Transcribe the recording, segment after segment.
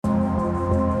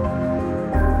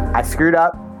I screwed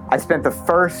up. I spent the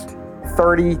first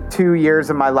 32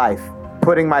 years of my life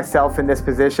putting myself in this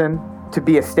position to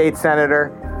be a state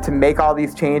senator, to make all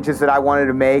these changes that I wanted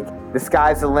to make. The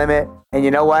sky's the limit. And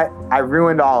you know what? I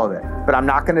ruined all of it. But I'm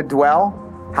not going to dwell.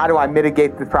 How do I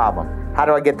mitigate the problem? How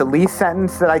do I get the least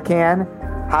sentence that I can?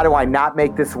 How do I not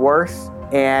make this worse?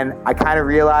 And I kind of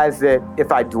realized that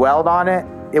if I dwelled on it,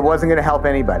 it wasn't going to help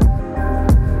anybody.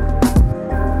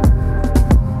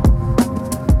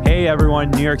 Hey everyone,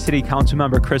 New York City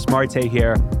Councilmember Chris Marte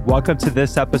here. Welcome to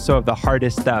this episode of The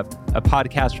Hardest Step, a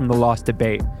podcast from The Lost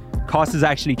Debate. Cost is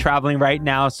actually traveling right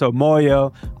now, so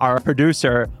Moyo, our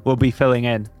producer, will be filling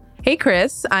in. Hey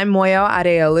Chris, I'm Moyo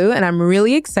Adeolu, and I'm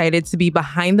really excited to be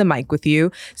behind the mic with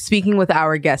you, speaking with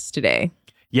our guest today.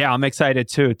 Yeah, I'm excited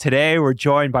too. Today, we're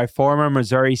joined by former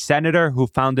Missouri senator who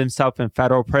found himself in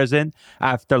federal prison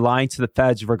after lying to the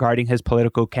feds regarding his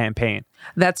political campaign.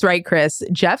 That's right, Chris.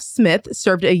 Jeff Smith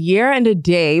served a year and a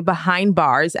day behind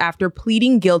bars after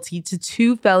pleading guilty to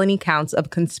 2 felony counts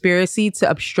of conspiracy to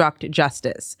obstruct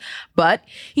justice. But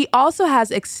he also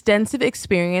has extensive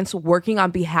experience working on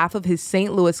behalf of his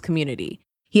St. Louis community.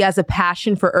 He has a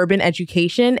passion for urban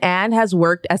education and has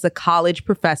worked as a college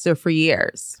professor for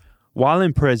years. While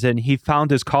in prison, he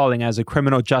found his calling as a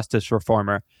criminal justice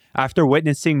reformer after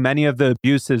witnessing many of the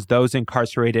abuses those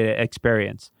incarcerated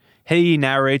experience. He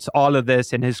narrates all of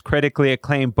this in his critically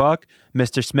acclaimed book,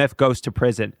 Mr. Smith Goes to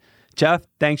Prison. Jeff,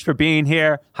 thanks for being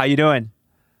here. How you doing?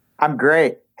 I'm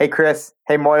great. Hey, Chris.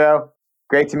 Hey, Moyo.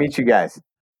 Great to meet you guys.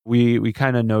 We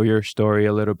kind of know your story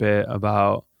a little bit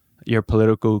about your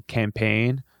political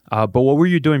campaign, but what were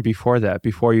you doing before that,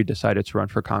 before you decided to run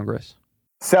for Congress?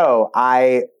 So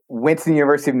I went to the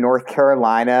University of North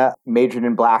Carolina, majored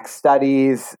in Black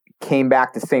Studies, came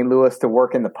back to St. Louis to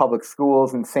work in the public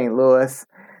schools in St. Louis.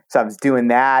 So I was doing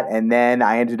that. And then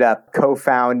I ended up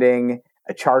co-founding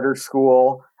a charter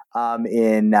school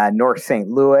in North St.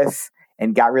 Louis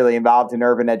and got really involved in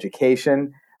urban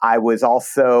education. I was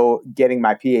also getting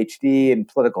my PhD in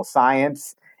political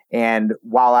science. And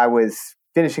while I was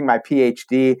finishing my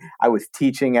PhD, I was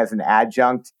teaching as an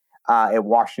adjunct at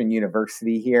Washington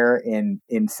University here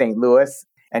in St. Louis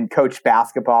and coached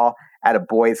basketball at a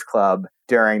boys club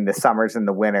during the summers and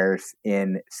the winters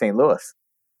in St. Louis.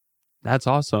 That's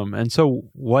awesome. And so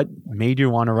what made you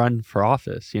want to run for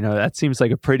office? You know, that seems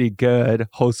like a pretty good,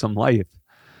 wholesome life.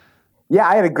 Yeah,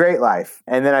 I had a great life.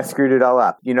 And then I screwed it all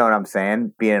up. You know what I'm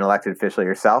saying? Being an elected official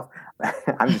yourself.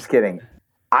 I'm just kidding.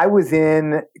 I was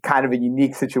in kind of a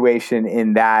unique situation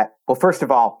in that, well, first of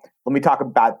all, let me talk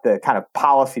about the kind of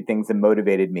policy things that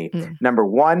motivated me. Number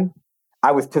one,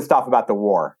 I was pissed off about the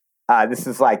war. This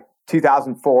is like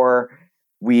 2004.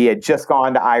 We had just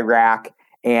gone to Iraq,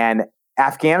 and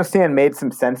Afghanistan made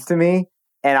some sense to me,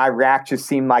 and Iraq just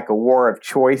seemed like a war of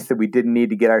choice that we didn't need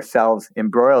to get ourselves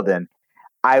embroiled in.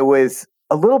 I was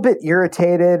a little bit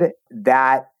irritated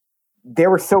that there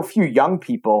were so few young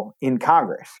people in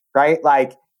Congress, right?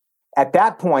 Like at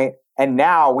that point, and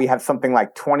now we have something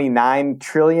like $29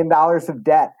 trillion of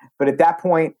debt. But at that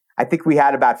point, I think we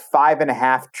had about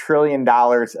 $5.5 trillion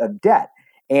of debt.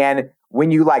 And when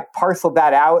you like parcel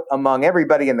that out among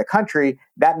everybody in the country,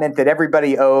 that meant that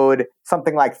everybody owed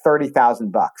something like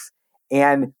 $30,000.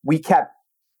 And we kept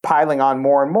piling on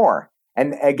more and more.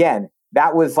 And again,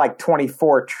 that was like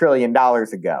 $24 trillion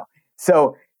ago.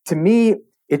 So to me,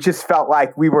 it just felt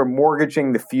like we were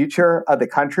mortgaging the future of the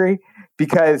country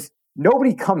because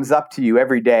nobody comes up to you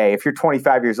every day if you're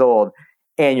 25 years old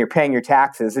and you're paying your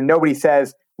taxes and nobody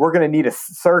says, we're going to need a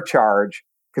surcharge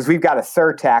because we've got a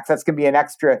surtax. That's going to be an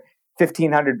extra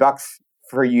 $1,500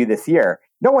 for you this year.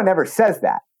 No one ever says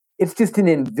that. It's just an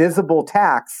invisible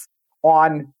tax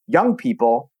on young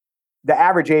people. The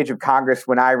average age of Congress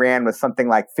when I ran was something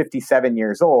like 57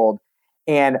 years old.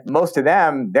 And most of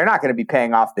them, they're not going to be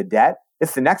paying off the debt.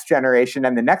 It's the next generation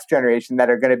and the next generation that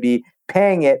are going to be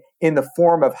paying it in the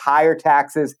form of higher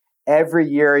taxes every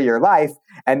year of your life.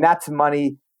 And that's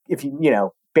money, if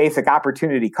basic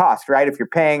opportunity cost, right? If you're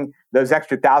paying those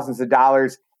extra thousands of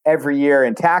dollars every year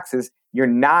in taxes, you're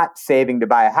not saving to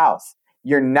buy a house.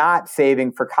 You're not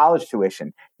saving for college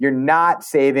tuition. You're not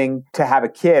saving to have a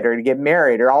kid or to get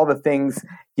married or all the things,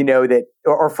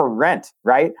 or for rent,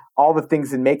 right? All the things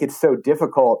that make it so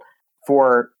difficult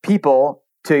for people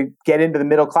to get into the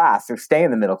middle class or stay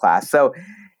in the middle class. So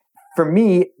for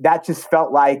me, that just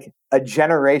felt like a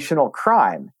generational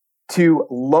crime to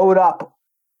load up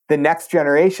the next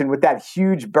generation with that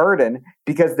huge burden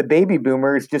because the baby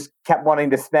boomers just kept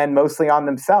wanting to spend mostly on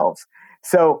themselves.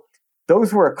 So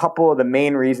those were a couple of the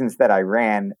main reasons that I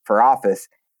ran for office.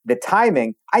 The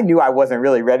timing, I knew I wasn't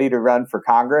really ready to run for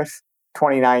Congress,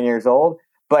 29 years old,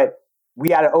 but we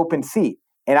had an open seat.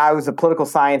 And I was a political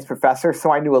science professor,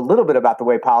 so I knew a little bit about the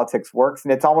way politics works,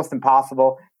 and it's almost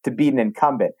impossible to beat an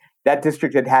incumbent. That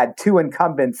district had had 2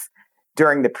 incumbents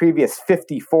during the previous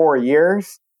 54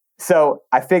 years. So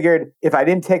I figured if I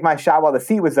didn't take my shot while the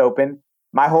seat was open,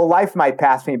 my whole life might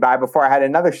pass me by before I had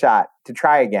another shot to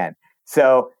try again.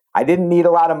 So I didn't need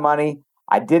a lot of money.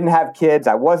 I didn't have kids.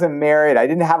 I wasn't married. I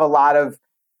didn't have a lot of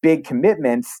big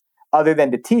commitments other than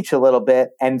to teach a little bit.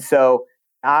 And so,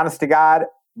 honest to God,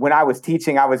 when I was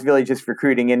teaching, I was really just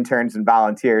recruiting interns and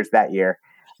volunteers that year.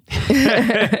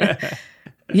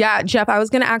 Yeah, Jeff, I was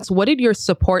going to ask, what did your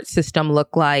support system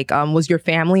look like? Was your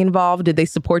family involved? Did they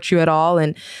support you at all?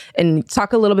 And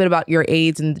talk a little bit about your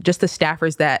aides and just the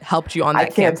staffers that helped you on that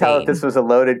campaign. I can't tell if this was a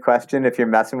loaded question if you're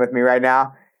messing with me right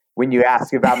now when you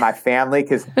ask about my family,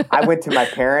 because I went to my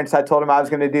parents. I told them I was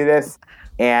going to do this.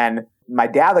 And my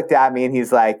dad looked at me and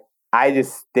he's like, I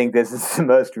just think this is the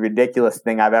most ridiculous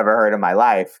thing I've ever heard in my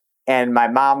life. And my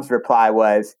mom's reply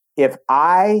was, if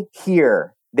I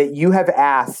hear that you have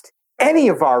asked any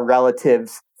of our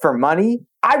relatives for money,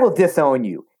 I will disown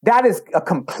you. That is a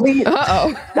complete,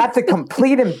 that's a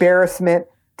complete embarrassment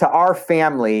to our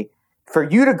family for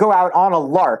you to go out on a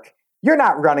lark. You're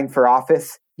not running for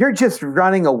office. You're just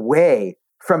running away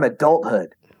from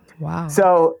adulthood. Wow.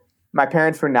 So my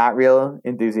parents were not real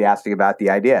enthusiastic about the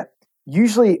idea.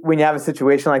 Usually when you have a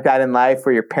situation like that in life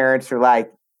where your parents are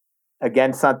like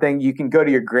against something, you can go to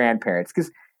your grandparents,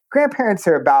 because grandparents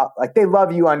are about, like, they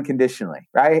love you unconditionally,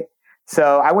 right?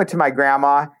 So I went to my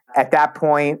grandma. At that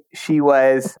point, she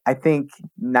was, I think,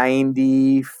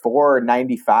 94 or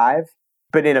 95,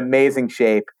 but in amazing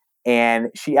shape. And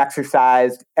she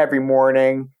exercised every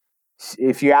morning.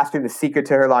 If you asked her the secret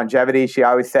to her longevity, she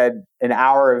always said an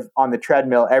hour on the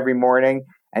treadmill every morning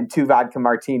and 2 vodka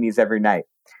martinis every night.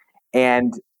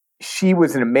 And she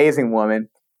was an amazing woman.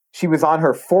 She was on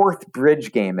her 4th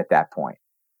bridge game at that point.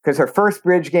 Because her first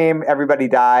bridge game, everybody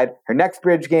died. Her next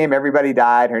bridge game, everybody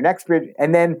died. Her next bridge,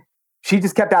 and then she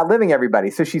just kept outliving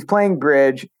everybody. So she's playing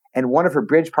bridge, and one of her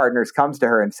bridge partners comes to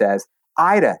her and says,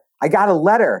 Ida, I got a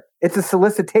letter. It's a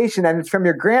solicitation, and it's from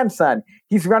your grandson.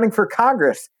 He's running for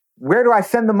Congress. Where do I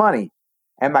send the money?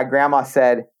 And my grandma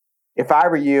said, if I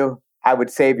were you, I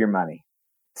would save your money.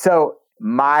 So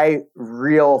my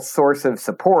real source of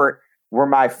support were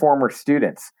my former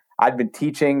students. I'd been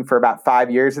teaching for about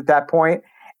 5 years at that point,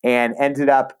 and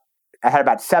I had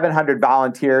about 700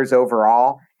 volunteers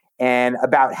overall, and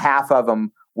about half of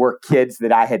them were kids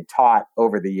that I had taught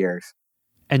over the years.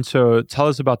 And so tell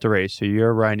us about the race. So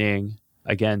you're running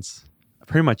against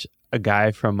pretty much a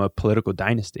guy from a political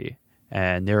dynasty,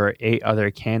 and there are 8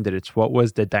 other candidates. What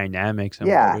was the dynamics, and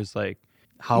what was like,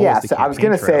 how was the campaign I was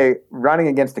going to say, running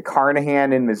against a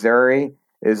Carnahan in Missouri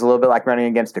is a little bit like running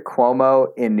against a Cuomo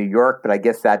in New York, but I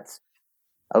guess that's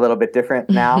a little bit different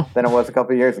now than it was a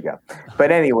couple of years ago.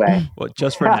 But anyway. Well,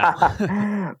 just for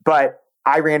now. But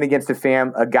I ran against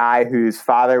a guy whose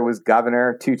father was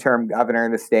governor, 2-term governor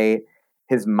in the state.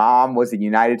 His mom was a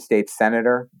United States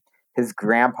senator. His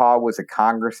grandpa was a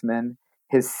congressman.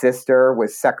 His sister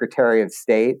was Secretary of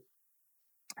State.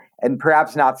 And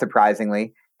perhaps not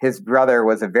surprisingly, his brother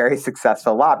was a very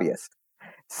successful lobbyist.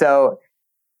 So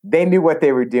they knew what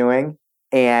they were doing.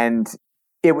 And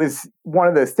it was one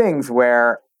of those things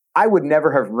where I would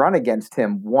never have run against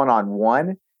him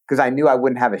one-on-one because I knew I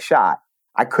wouldn't have a shot.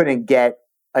 I couldn't get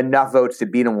enough votes to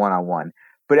beat him one-on-one.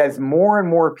 But as more and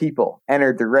more people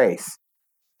entered the race,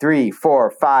 3,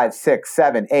 4, 5, 6,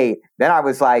 7, 8, then I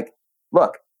was like,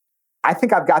 look, I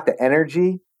think I've got the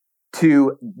energy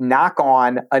to knock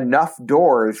on enough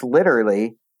doors,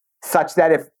 literally, such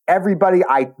that if everybody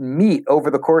I meet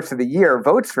over the course of the year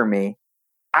votes for me,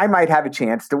 I might have a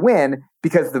chance to win,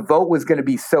 because the vote was going to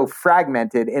be so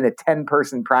fragmented in a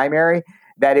 10-person primary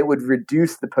that it would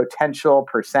reduce the potential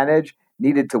percentage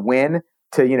needed to win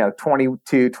to,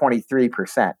 22,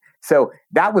 23%. So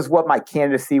that was what my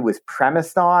candidacy was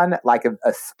premised on, like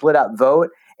a split up vote,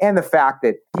 and the fact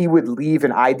that he would leave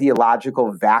an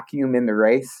ideological vacuum in the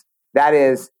race. That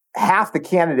is, half the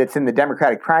candidates in the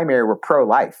Democratic primary were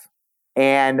pro-life,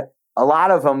 and a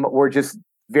lot of them were just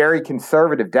very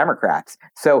conservative Democrats.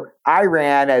 So I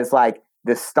ran as like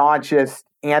the staunchest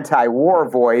anti-war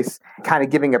voice, kind of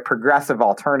giving a progressive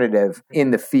alternative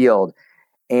in the field.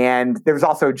 And there was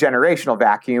also a generational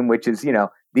vacuum, which is,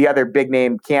 the other big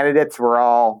name candidates were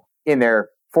all in their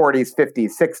 40s,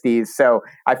 50s, 60s. So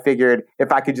I figured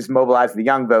if I could just mobilize the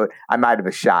young vote, I might have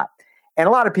a shot. And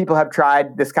a lot of people have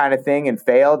tried this kind of thing and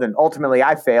failed. And ultimately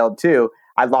I failed too.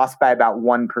 I lost by about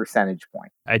 1 percentage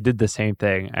point. I did the same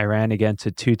thing. I ran against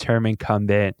a 2-term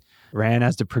incumbent, ran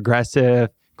as the progressive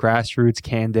grassroots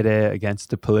candidate against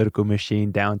the political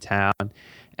machine downtown.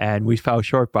 and we fell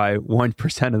short by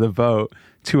 1% of the vote,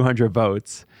 200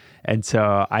 votes. And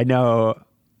so I know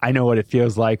what it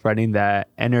feels like running that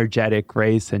energetic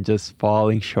race and just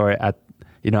falling short at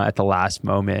the last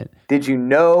moment. Did you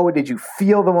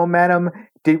feel the momentum?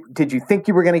 Did you think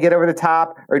you were going to get over the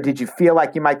top, or did you feel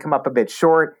like you might come up a bit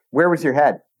short? Where was your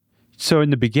head? So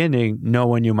in the beginning, no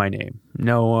one knew my name.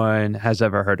 No one has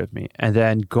ever heard of me. And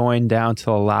then going down to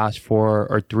the last 4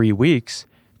 or 3 weeks,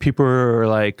 people were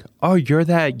like, oh, you're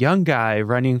that young guy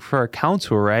running for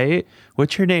council, right?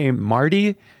 What's your name,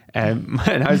 Marty? And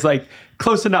I was like,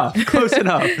 close enough.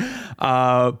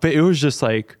 But it was just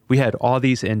like, we had all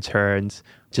these interns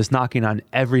just knocking on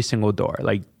every single door,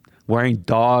 like wearing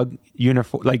dog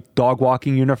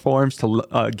walking uniforms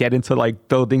to get into like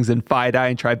buildings in FIDI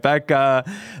and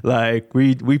Tribeca. Like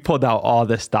we pulled out all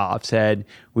the stops, and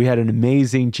we had an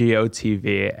amazing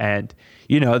GOTV, and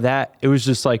that it was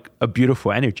just like a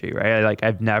beautiful energy, right? Like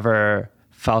I've never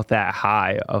felt that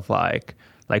high of like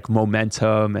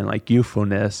momentum and like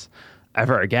youthfulness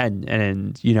ever again.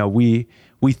 And we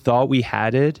thought we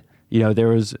had it. There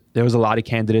was a lot of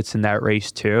candidates in that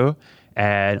race too.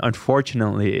 And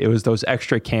unfortunately, it was those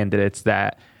extra candidates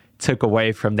that took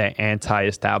away from the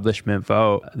anti-establishment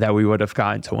vote that we would have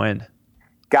gotten to win.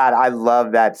 God, I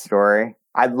love that story.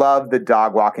 I love the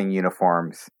dog walking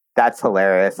uniforms. That's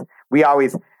hilarious.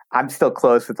 I'm still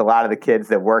close with a lot of the kids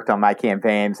that worked on my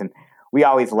campaigns, and we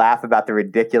always laugh about the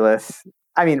ridiculous,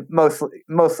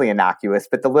 mostly innocuous,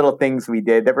 but the little things we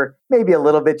did that were maybe a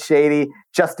little bit shady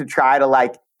just to try to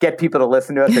like get people to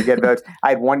listen to us or get votes. I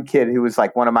had one kid who was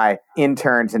like one of my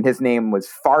interns, and his name was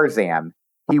Farzam.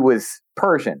 He was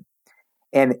Persian,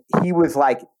 and he was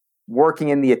like working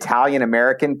in the Italian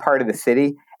American part of the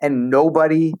city, and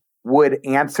nobody would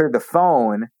answer the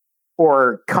phone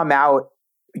or come out,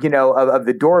 of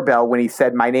the doorbell when he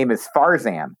said, my name is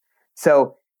Farzam.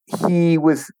 So he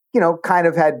was, kind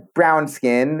of had brown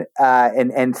skin.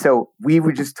 And so we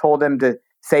would just told him to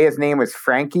say his name was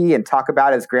Frankie and talk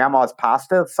about his grandma's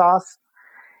pasta sauce.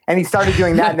 And he started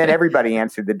doing that. And then everybody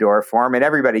answered the door for him, and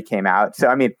everybody came out.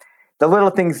 So, the little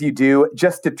things you do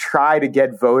just to try to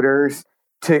get voters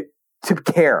to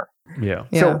care. Yeah.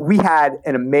 So we had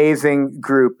an amazing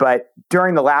group, but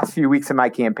during the last few weeks of my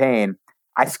campaign,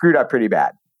 I screwed up pretty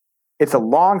bad. It's a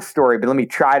long story, but let me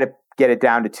try to get it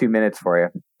down to 2 minutes for you.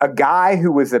 A guy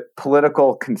who was a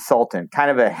political consultant,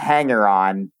 kind of a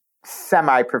hanger-on,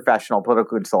 semi-professional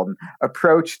political consultant,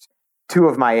 approached 2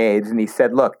 of my aides, and he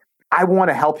said, look, I want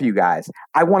to help you guys.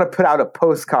 I want to put out a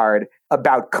postcard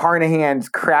about Carnahan's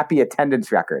crappy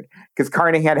attendance record, because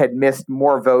Carnahan had missed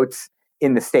more votes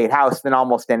in the state house than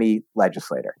almost any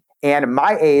legislator. And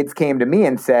my aides came to me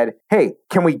and said, hey,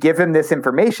 can we give him this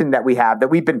information that we have that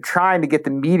we've been trying to get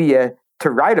the media to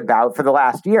write about for the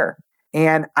last year?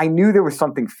 And I knew there was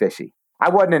something fishy. I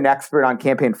wasn't an expert on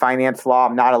campaign finance law.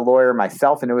 I'm not a lawyer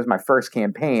myself, and it was my first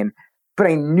campaign, but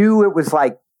I knew it was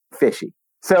like fishy.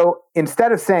 So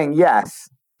instead of saying yes,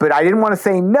 but I didn't want to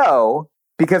say no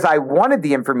because I wanted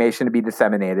the information to be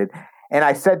disseminated. And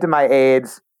I said to my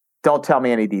aides, don't tell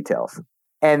me any details.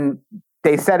 And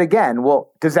they said again,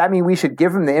 well, does that mean we should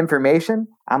give them the information?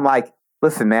 I'm like,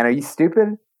 listen, man, are you stupid?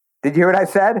 Did you hear what I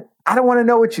said? I don't want to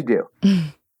know what you do.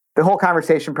 The whole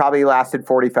conversation probably lasted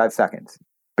 45 seconds,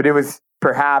 but it was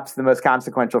perhaps the most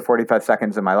consequential 45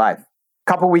 seconds of my life.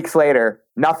 A couple weeks later,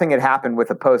 nothing had happened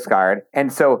with a postcard.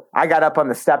 And so I got up on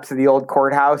the steps of the old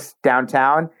courthouse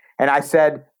downtown, and I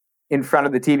said in front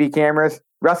of the TV cameras,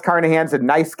 Russ Carnahan's a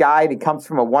nice guy, and he comes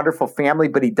from a wonderful family,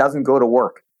 but he doesn't go to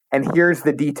work. And here's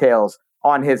the details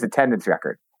on his attendance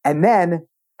record. And then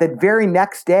the very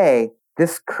next day,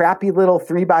 this crappy little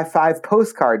 3x5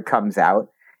 postcard comes out,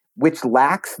 which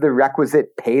lacks the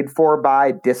requisite paid for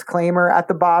by disclaimer at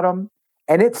the bottom.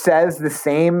 And it says the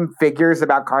same figures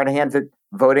about Carnahan's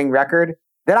voting record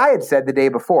that I had said the day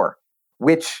before,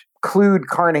 which clued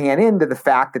Carnahan into the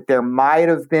fact that there might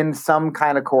have been some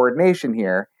kind of coordination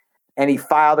here. And he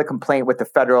filed a complaint with the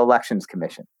Federal Elections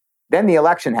Commission. Then the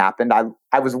election happened.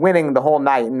 I was winning the whole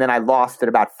night, and then I lost at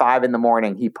about 5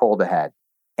 a.m. He pulled ahead.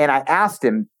 And I asked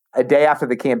him a day after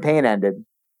the campaign ended,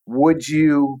 would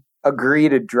you agree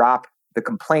to drop the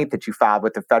complaint that you filed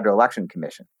with the Federal Election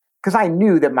Commission? Because I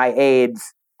knew that my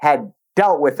aides had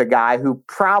dealt with the guy who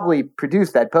probably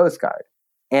produced that postcard.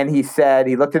 And he said,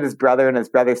 he looked at his brother, and his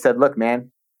brother said, look,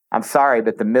 man, I'm sorry,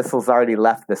 but the missile's already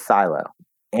left the silo.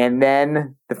 And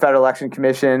then the Federal Election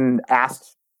Commission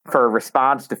asked for a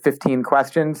response to 15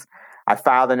 questions. I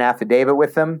filed an affidavit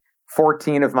with them.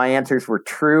 14 of my answers were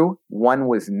true. 1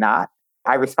 was not.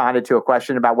 I responded to a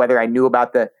question about whether I knew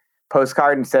about the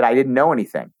postcard and said I didn't know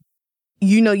anything.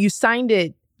 You signed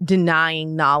it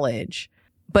denying knowledge,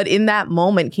 But in that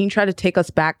moment, can you try to take us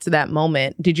back to that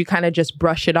moment? Did you kind of just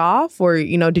brush it off, or,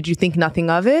 did you think nothing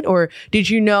of it? Or did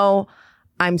you know,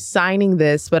 I'm signing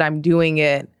this, but I'm doing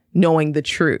it knowing the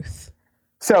truth?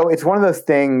 So it's one of those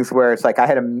things where it's like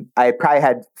I probably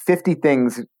had 50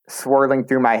 things swirling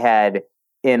through my head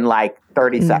in like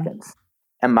 30 seconds.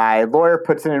 And my lawyer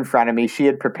puts it in front of me. She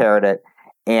had prepared it.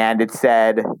 And it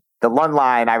said, the one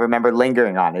line I remember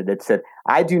lingering on it. It said,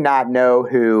 I do not know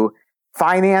who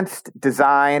financed,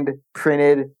 designed,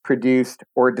 printed, produced,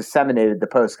 or disseminated the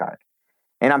postcard.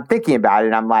 And I'm thinking about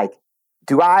it. I'm like,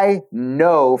 do I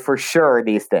know for sure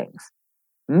these things?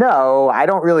 No, I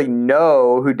don't really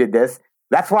know who did this.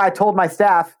 That's why I told my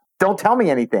staff, don't tell me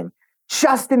anything,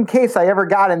 just in case I ever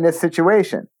got in this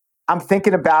situation. I'm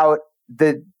thinking about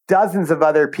the dozens of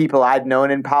other people I'd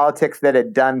known in politics that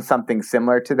had done something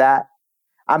similar to that.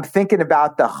 I'm thinking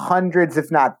about the hundreds,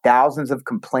 if not thousands, of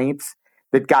complaints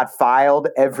that got filed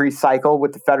every cycle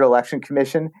with the Federal Election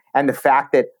Commission, and the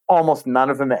fact that almost none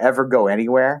of them ever go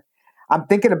anywhere. I'm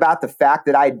thinking about the fact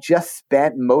that I just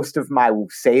spent most of my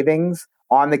savings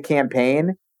on the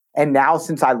campaign, and now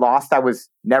since I lost, I was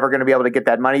never going to be able to get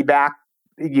that money back.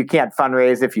 You can't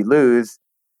fundraise if you lose.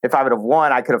 If I would have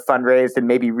won, I could have fundraised and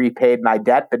maybe repaid my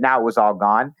debt, but now it was all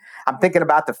gone. I'm thinking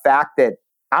about the fact that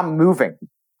I'm moving.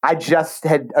 I just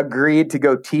had agreed to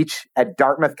go teach at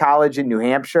Dartmouth College in New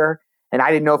Hampshire, and I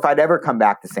didn't know if I'd ever come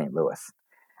back to St. Louis.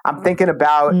 I'm thinking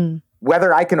about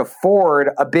whether I can afford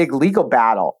a big legal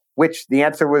battle, which the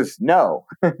answer was no.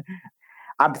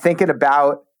 I'm thinking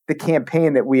about the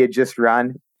campaign that we had just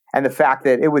run and the fact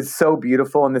that it was so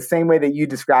beautiful in the same way that you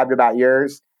described about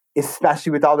yours,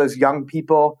 especially with all those young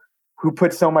people who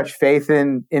put so much faith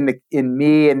in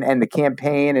me and the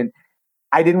campaign. And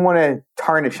I didn't want to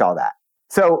tarnish all that.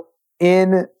 So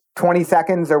in 20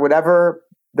 seconds or whatever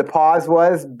the pause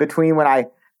was between when I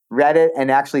read it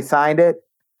and actually signed it,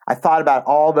 I thought about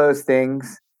all those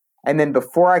things. And then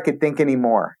before I could think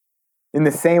anymore, in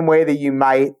the same way that you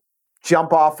might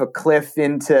jump off a cliff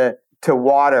into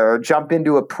water or jump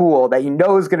into a pool that you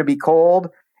know is going to be cold,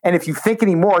 and if you think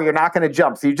anymore, you're not going to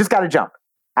jump. So you just got to jump.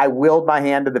 I willed my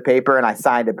hand to the paper and I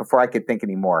signed it before I could think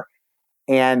anymore.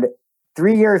 And 2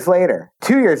 years later,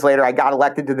 I got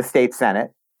elected to the state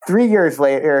Senate. 3 years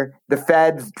later, the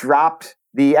feds dropped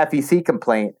the FEC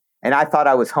complaint and I thought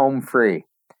I was home free.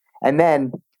 And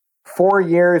then 4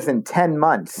 years and 10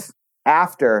 months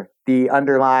after the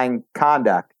underlying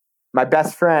conduct, my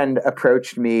best friend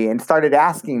approached me and started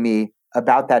asking me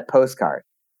about that postcard.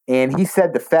 And he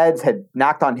said the feds had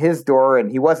knocked on his door and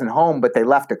he wasn't home, but they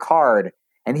left a card.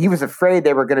 And he was afraid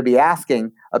they were going to be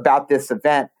asking about this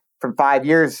event from 4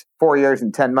 years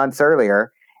and 10 months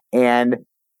earlier. And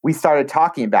we started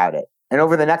talking about it. And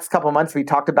over the next couple of months, we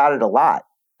talked about it a lot.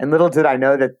 And little did I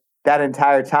know that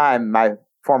entire time, my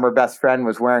former best friend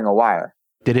was wearing a wire.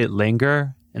 Did it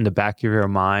linger in the back of your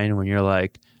mind when you're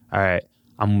like, all right,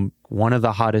 I'm one of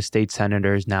the hottest state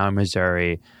senators now in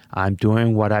Missouri. I'm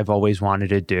doing what I've always wanted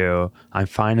to do. I'm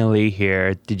finally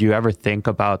here. Did you ever think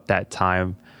about that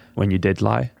time when you did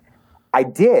lie? I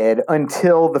did,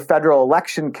 until the Federal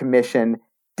Election Commission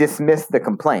dismissed the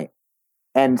complaint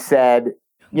and said,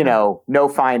 no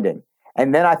finding.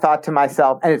 And then I thought to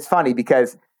myself, and it's funny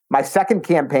because my second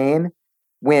campaign,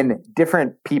 when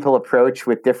different people approach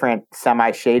with different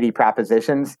semi-shady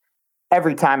propositions,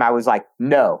 every time I was like,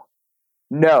 no,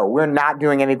 we're not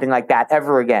doing anything like that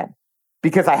ever again.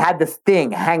 Because I had this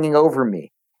thing hanging over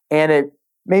me and it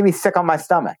made me sick on my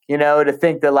stomach, to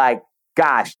think that like,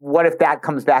 gosh, what if that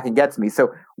comes back and gets me?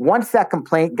 So once that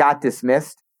complaint got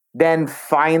dismissed, then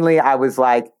finally I was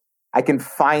like, I can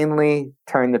finally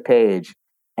turn the page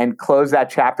and close that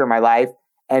chapter of my life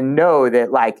and know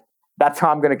that like, that's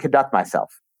how I'm going to conduct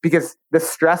myself. Because the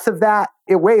stress of that,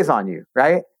 it weighs on you,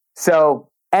 right? So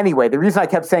anyway, the reason I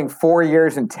kept saying 4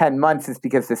 years and 10 months is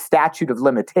because the statute of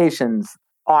limitations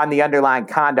on the underlying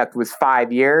conduct was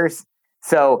 5 years.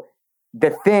 So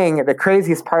the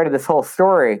craziest part of this whole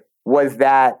story was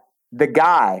that the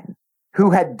guy who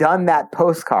had done that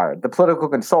postcard, the political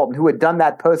consultant who had done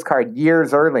that postcard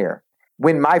years earlier,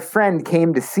 when my friend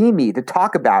came to see me to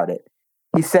talk about it,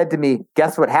 he said to me,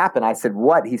 guess what happened? I said,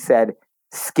 what? He said,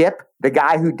 Skip, the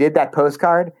guy who did that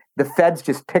postcard, the feds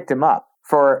just picked him up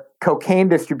for cocaine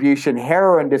distribution,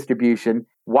 heroin distribution,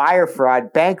 wire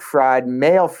fraud, bank fraud,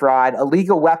 mail fraud,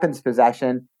 illegal weapons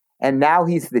possession, and now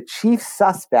he's the chief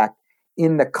suspect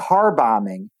in the car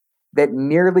bombing that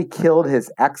nearly killed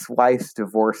his ex-wife's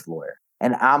divorce lawyer.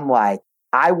 And I'm like,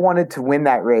 I wanted to win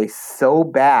that race so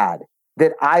bad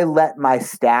that I let my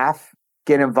staff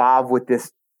get involved with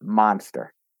this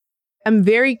monster. I'm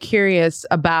very curious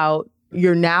about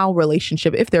your now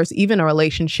relationship, if there's even a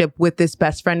relationship with this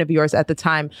best friend of yours at the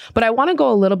time. But I want to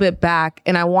go a little bit back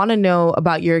and I want to know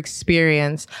about your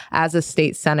experience as a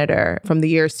state senator from the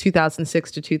years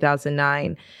 2006 to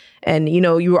 2009. And,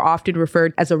 you were often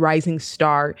referred as a rising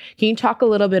star. Can you talk a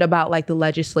little bit about like the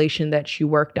legislation that you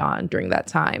worked on during that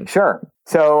time? Sure.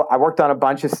 So I worked on a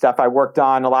bunch of stuff. I worked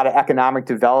on a lot of economic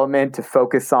development to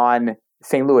focus on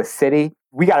St. Louis City.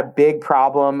 We got a big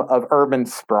problem of urban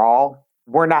sprawl.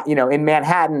 We're not, in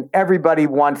Manhattan, everybody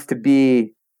wants to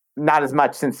be, not as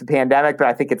much since the pandemic, but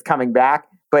I think it's coming back,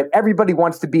 but everybody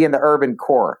wants to be in the urban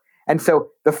core. And so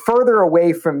the further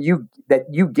away from you that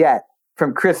you get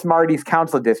from Chris Marty's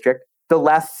council district, the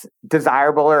less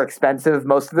desirable or expensive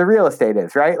most of the real estate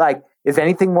is, right? Like, is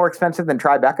anything more expensive than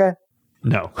Tribeca?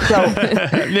 No.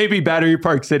 So, maybe Battery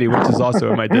Park City, which is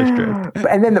also in my district.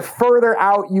 And then the further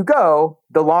out you go,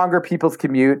 the longer people's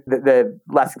commute, the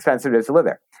less expensive it is to live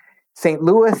there. St.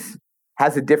 Louis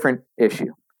has a different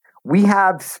issue. We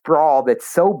have sprawl that's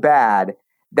so bad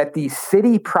that the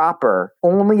city proper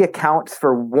only accounts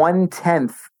for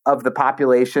 1/10 of the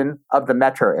population of the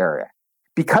metro area.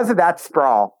 Because of that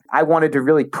sprawl, I wanted to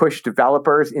really push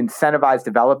developers, incentivize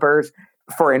developers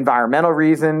for environmental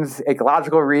reasons,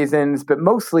 ecological reasons, but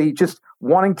mostly just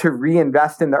wanting to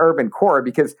reinvest in the urban core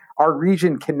because our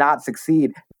region cannot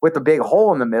succeed with a big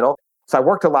hole in the middle. So I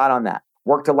worked a lot on that,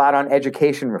 worked a lot on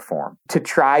education reform to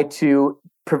try to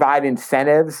provide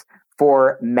incentives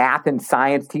for math and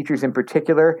science teachers in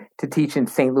particular to teach in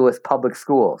St. Louis public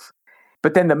schools.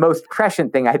 But then the most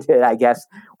prescient thing I did, I guess,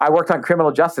 I worked on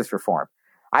criminal justice reform.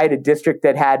 I had a district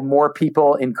that had more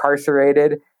people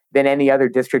incarcerated than any other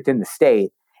district in the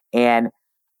state. And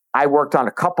I worked on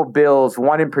a couple bills,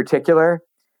 one in particular,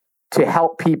 to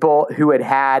help people who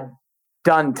had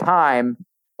done time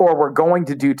or were going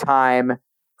to do time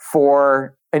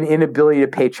for an inability to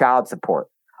pay child support.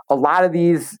 A lot of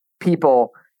these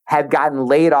people had gotten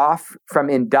laid off from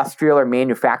industrial or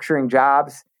manufacturing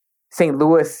jobs. St.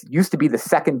 Louis used to be the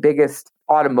second biggest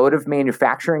automotive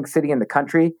manufacturing city in the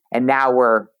country, and now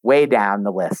we're way down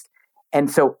the list. And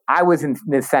so I was in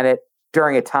the Senate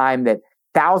during a time that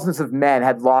thousands of men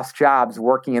had lost jobs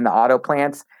working in the auto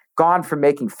plants, gone from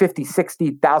making $50,000,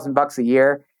 $60,000 a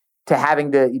year to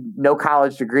having no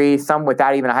college degree, some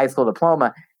without even a high school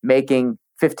diploma, making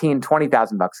 $15,000,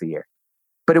 $20,000 a year.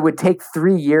 But it would take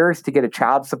 3 years to get a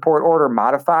child support order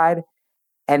modified.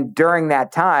 And during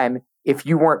that time, if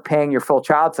you weren't paying your full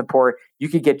child support, you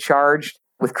could get charged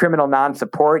with criminal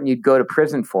non-support and you'd go to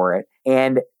prison for it.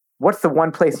 And what's the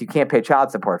one place you can't pay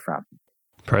child support from?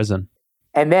 Prison.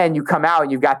 And then you come out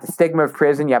and you've got the stigma of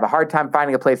prison. You have a hard time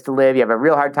finding a place to live. You have a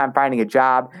real hard time finding a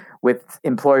job with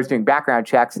employers doing background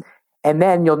checks. And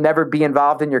then you'll never be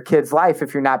involved in your kid's life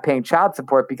if you're not paying child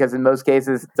support, because in most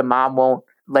cases, the mom won't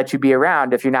let you be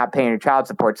around if you're not paying your child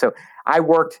support. So I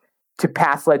worked to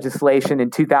pass legislation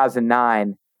in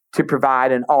 2009 to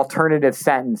provide an alternative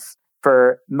sentence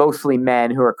for mostly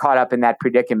men who are caught up in that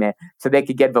predicament so they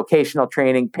could get vocational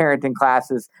training, parenting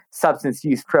classes, substance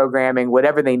use programming,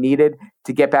 whatever they needed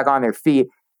to get back on their feet,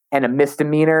 and a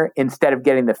misdemeanor instead of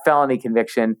getting the felony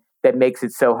conviction that makes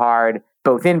it so hard,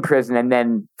 both in prison and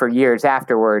then for years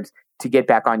afterwards, to get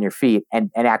back on your feet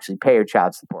and actually pay your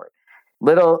child support.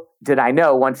 Little did I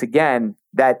know, once again,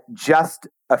 that just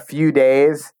a few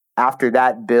days after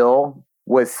that bill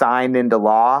was signed into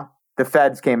law, the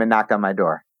feds came and knocked on my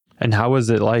door. And how was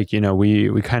it like?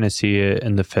 We kind of see it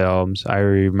in the films. I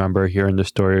remember hearing the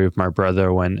story of my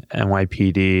brother when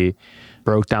NYPD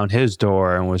broke down his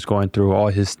door and was going through all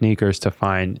his sneakers to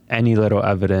find any little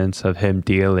evidence of him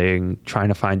dealing, trying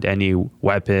to find any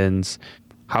weapons.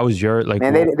 How was your, like...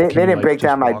 Man, they didn't break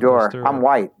down my door. I'm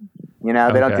white. They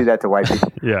don't do that to white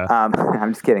people. Yeah.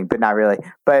 I'm just kidding, but not really.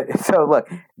 But so look,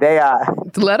 they...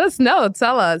 Let us know.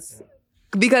 Tell us.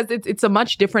 Because it's a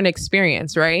much different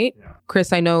experience, right? Yeah.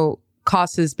 Chris, I know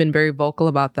Koss has been very vocal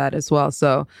about that as well.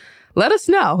 So let us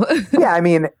know. Yeah, I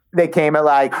mean, they came at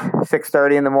like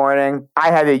 6:30 in the morning.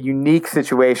 I had a unique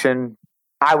situation.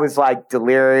 I was like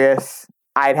delirious.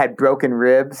 I had broken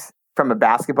ribs from a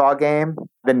basketball game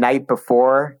the night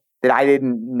before that I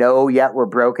didn't know yet were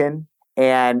broken,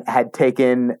 and had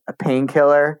taken a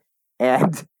painkiller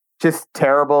and just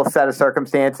terrible set of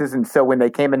circumstances. And so when they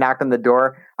came and knocked on the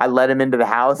door, I let him into the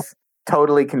house,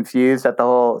 totally confused at the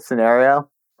whole scenario.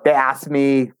 They asked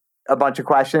me a bunch of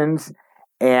questions,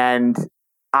 and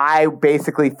I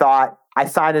basically thought I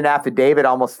signed an affidavit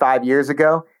almost 5 years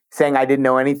ago saying I didn't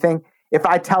know anything. If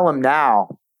I tell them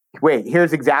now, wait,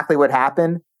 here's exactly what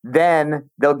happened, then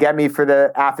they'll get me for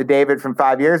the affidavit from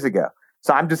 5 years ago.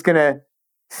 So I'm just going to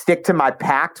stick to my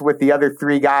pact with the other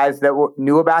three guys that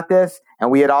knew about this, and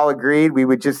we had all agreed we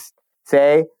would just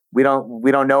say we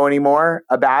don't know anymore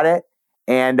about it.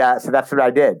 And so that's what I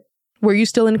did. Were you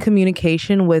still in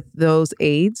communication with those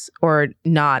aides or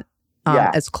not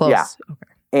as close? Yeah.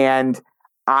 Okay. And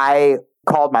I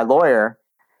called my lawyer.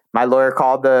 My lawyer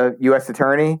called the U.S.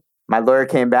 attorney. My lawyer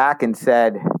came back and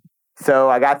said, so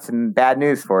I got some bad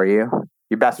news for you.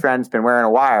 Your best friend's been wearing a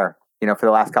wire, for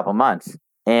the last couple of months.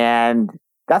 And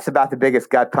that's about the biggest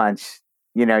gut punch,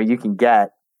 you can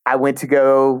get. I went to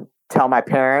go tell my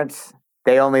parents.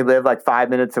 They only live like 5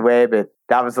 minutes away, but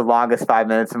that was the longest 5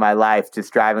 minutes of my life,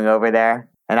 just driving over there.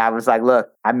 And I was like, look,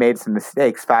 I made some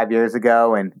mistakes 5 years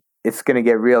ago and it's going to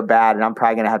get real bad and I'm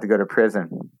probably going to have to go to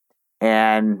prison.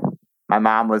 And my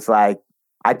mom was like,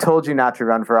 I told you not to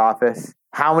run for office.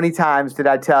 How many times did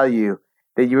I tell you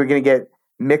that you were going to get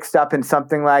mixed up in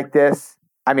something like this?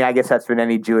 I mean, I guess that's what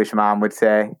any Jewish mom would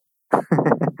say.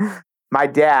 My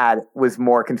dad was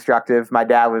more constructive. My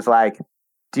dad was like,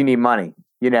 do you need money?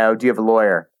 Do you have a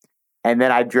lawyer? And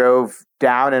then I drove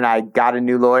down and I got a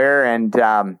new lawyer. And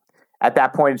at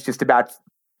that point, it's just about,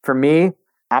 for me,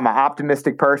 I'm an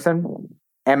optimistic person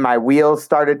and my wheels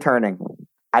started turning.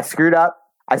 I screwed up.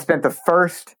 I spent the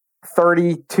first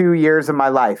 32 years of my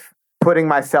life putting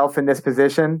myself in this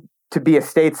position to be a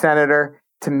state senator,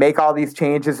 to make all these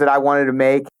changes that I wanted to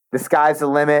make. The sky's the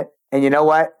limit. And you know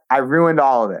what? I ruined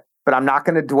all of it. But I'm not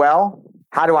going to dwell.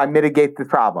 How do I mitigate the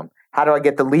problem? How do I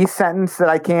get the least sentence that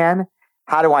I can?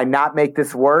 How do I not make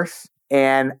this worse?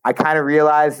 And I kind of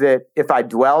realized that if I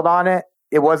dwelled on it,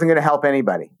 it wasn't going to help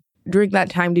anybody. During that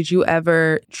time, did you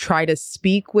ever try to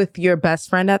speak with your best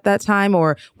friend at that time?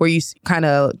 Or were you kind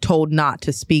of told not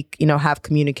to speak, have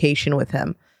communication with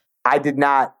him? I did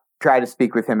not try to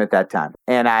speak with him at that time.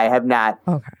 And I have not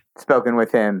spoken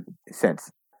with him since.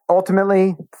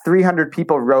 Ultimately, 300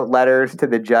 people wrote letters to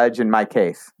the judge in my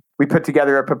case. We put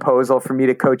together a proposal for me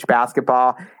to coach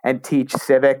basketball and teach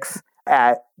civics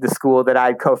at the school that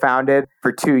I co-founded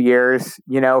for 2 years,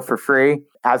 for free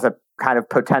as a kind of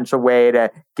potential way to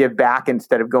give back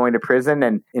instead of going to prison,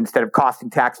 and instead of costing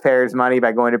taxpayers money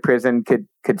by going to prison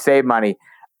could save money.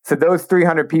 So those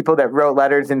 300 people that wrote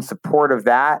letters in support of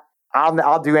that,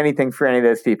 I'll do anything for any of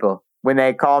those people. When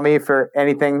they call me for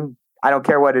anything, I don't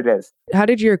care what it is. How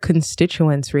did your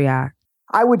constituents react?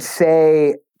 I would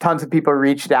say tons of people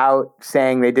reached out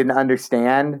saying they didn't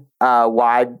understand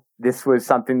why this was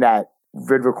something that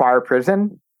would require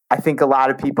prison. I think a lot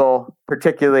of people,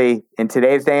 particularly in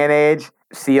today's day and age,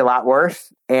 see a lot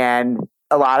worse. And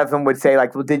a lot of them would say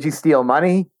like, well, did you steal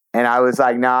money? And I was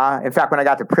like, nah. In fact, when I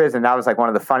got to prison, that was like one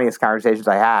of the funniest conversations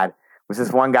I had, was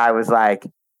this one guy was like,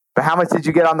 but how much did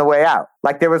you get on the way out?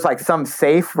 Like there was like some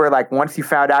safe where like once you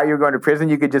found out you were going to prison,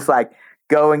 you could just like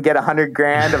go and get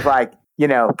 $100,000 of like,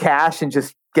 cash and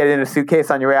just get it in a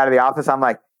suitcase on your way out of the office. I'm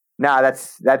like, nah,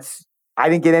 that's, I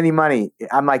didn't get any money.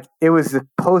 I'm like, it was a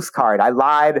postcard. I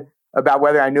lied about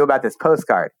whether I knew about this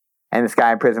postcard. And this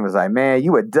guy in prison was like, man,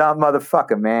 you a dumb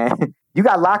motherfucker, man. You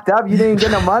got locked up. You didn't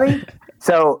get no money.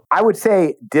 So I would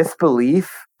say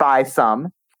disbelief by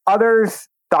some. Others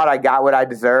thought I got what I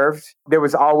deserved. There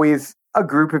was always a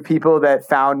group of people that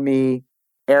found me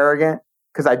arrogant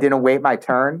because I didn't wait my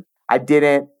turn. I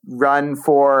didn't run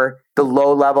for the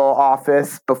low-level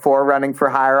office before running for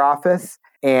higher office.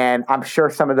 And I'm sure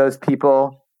some of those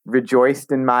people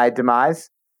rejoiced in my demise.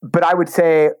 But I would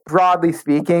say, broadly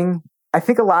speaking, I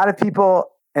think a lot of people,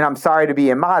 and I'm sorry to be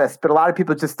immodest, but a lot of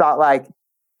people just thought like,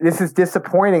 this is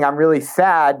disappointing. I'm really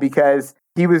sad because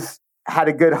he had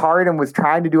a good heart and was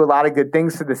trying to do a lot of good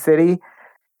things for the city.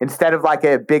 Instead of like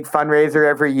a big fundraiser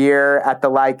every year at the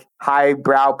like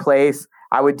highbrow place,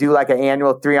 I would do like an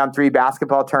annual 3-on-3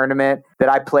 basketball tournament that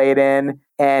I played in.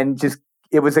 And just,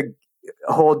 it was a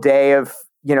whole day of,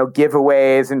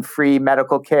 giveaways and free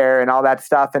medical care and all that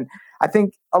stuff. And I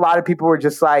think a lot of people were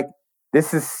just like,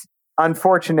 this is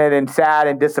unfortunate and sad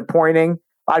and disappointing.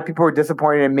 A lot of people were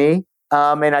disappointed in me.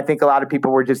 And I think a lot of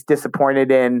people were just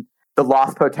disappointed in the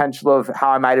lost potential of how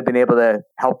I might have been able to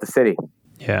help the city.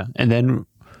 Yeah. And then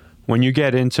when you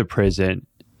get into prison,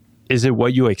 is it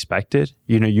what you expected?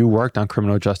 You worked on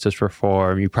criminal justice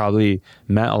reform. You probably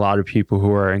met a lot of people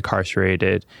who are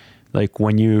incarcerated. Like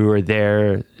when you were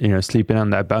there, sleeping on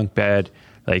that bunk bed,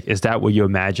 like, is that what you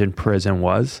imagined prison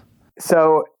was?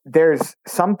 So there's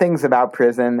some things about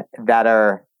prison that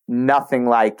are nothing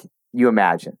like you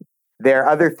imagine. There are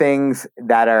other things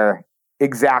that are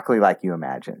exactly like you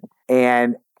imagine.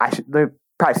 And let me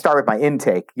probably start with my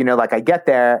intake. Like I get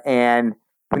there and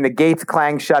when the gates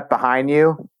clang shut behind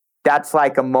you, that's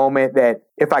like a moment that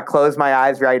if I close my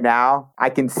eyes right now, I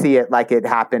can see it like it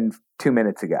happened 2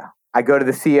 minutes ago. I go to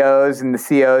the COs and the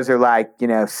COs are like,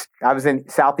 I was in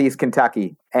Southeast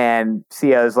Kentucky and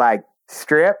COs like,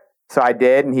 strip, So I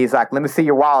did. And he's like, let me see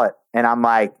your wallet. And I'm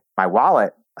like, my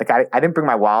wallet? Like, I didn't bring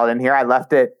my wallet in here. I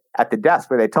left it at the desk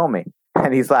where they told me.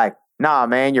 And he's like, nah,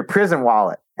 man, your prison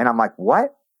wallet. And I'm like,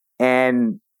 what?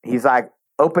 And he's like,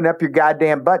 open up your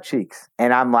goddamn butt cheeks.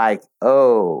 And I'm like,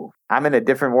 oh, I'm in a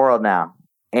different world now.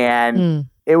 And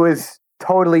it was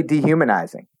totally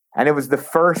dehumanizing. And it was the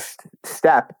first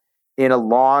step in a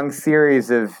long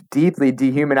series of deeply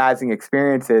dehumanizing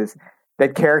experiences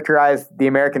that characterized the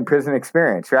American prison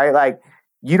experience, right? Like,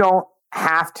 you don't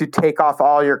have to take off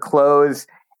all your clothes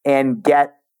and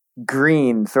get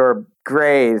greens or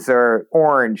grays or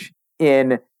orange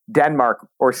in Denmark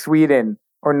or Sweden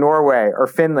or Norway or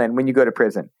Finland when you go to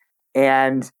prison.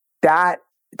 And that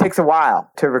takes a while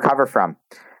to recover from.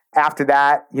 After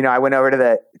that, I went over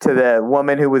to the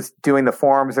woman who was doing the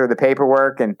forms or the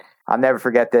paperwork, and I'll never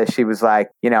forget this. She was like,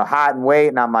 height and weight,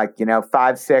 and I'm like,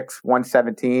 5'6",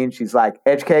 117. She's like,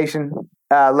 education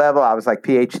level. I was like,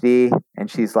 PhD,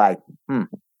 and she's like,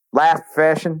 last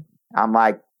profession. I'm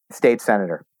like, state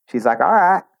senator. She's like, all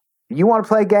right, you want to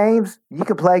play games? You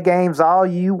can play games all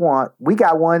you want. We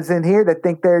got ones in here that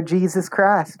think they're Jesus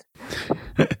Christ.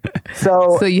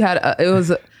 So you had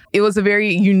it was a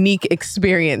very unique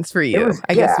experience for you,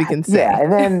 I guess we can say. Yeah,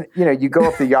 and then, you go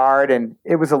up the yard, and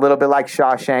it was a little bit like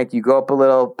Shawshank. You go up a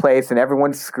little place, and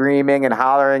everyone's screaming and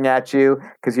hollering at you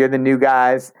because you're the new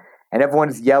guys, and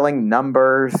everyone's yelling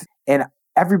numbers. And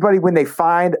everybody, when they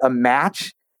find a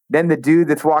match, then the dude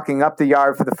that's walking up the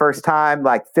yard for the first time,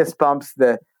 like, fist bumps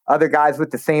the other guys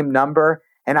with the same number.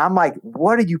 And I'm like,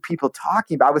 what are you people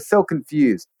talking about? I was so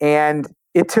confused. And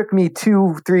it took me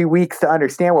 2-3 weeks to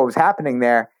understand what was happening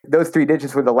there. Those 3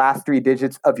 digits were the last 3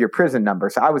 digits of your prison number.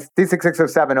 So I was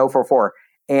 36607-044.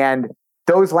 And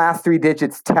those last 3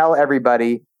 digits tell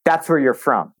everybody that's where you're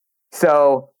from.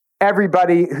 So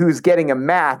everybody who's getting a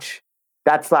match,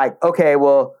 that's like, okay,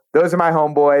 well, those are my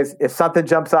homeboys. If something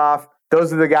jumps off,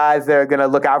 those are the guys that are going to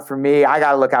look out for me. I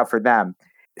got to look out for them.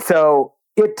 So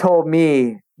it told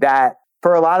me that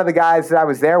for a lot of the guys that I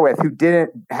was there with who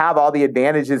didn't have all the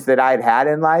advantages that I'd had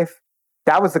in life,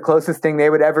 that was the closest thing they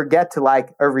would ever get to like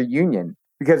a reunion,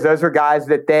 because those were guys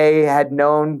that they had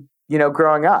known,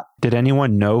 growing up. Did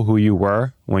anyone know who you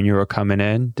were when you were coming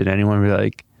in? Did anyone be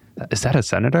like, is that a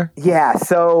senator? Yeah.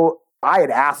 So I had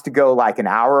asked to go like an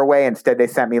hour away. Instead, they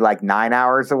sent me like 9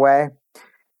 hours away.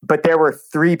 But there were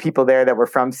 3 people there that were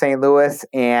from St. Louis.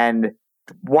 And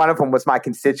one of them was my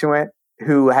constituent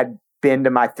who had been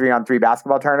to my 3-on-3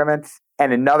 basketball tournaments.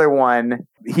 And another one,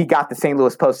 he got the St.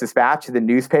 Louis Post-Dispatch, the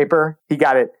newspaper. He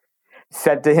got it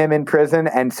sent to him in prison.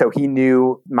 And so he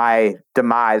knew my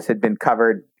demise had been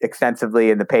covered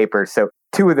extensively in the paper. So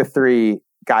 2 of the 3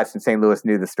 guys from St. Louis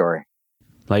knew the story.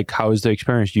 Like, how was the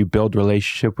experience? You build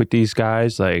relationship with these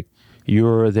guys? Like, you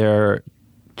were there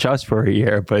just for a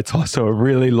year, but it's also a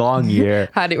really long year.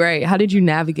 How did you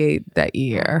navigate that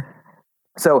year?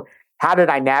 So how did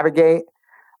I navigate?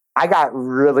 I got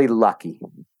really lucky.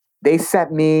 They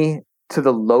sent me to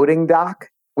the loading dock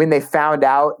when they found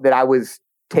out that I was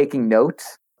taking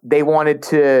notes. They wanted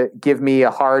to give me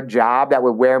a hard job that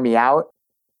would wear me out.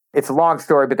 It's a long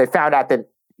story, but they found out that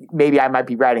maybe I might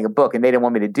be writing a book, and they didn't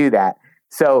want me to do that.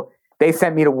 So they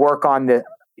sent me to work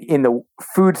in the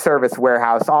food service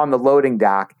warehouse on the loading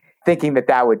dock, thinking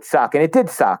that would suck. And it did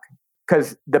suck,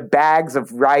 because the bags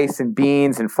of rice and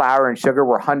beans and flour and sugar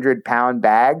were 100-pound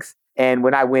bags. And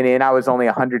when I went in, I was only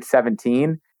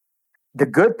 117. The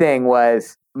good thing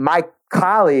was my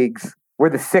colleagues were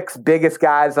the 6 biggest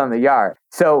guys on the yard.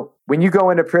 So when you go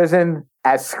into prison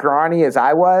as scrawny as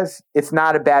I was, it's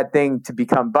not a bad thing to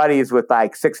become buddies with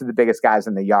like 6 of the biggest guys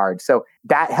in the yard. So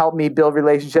that helped me build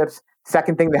relationships.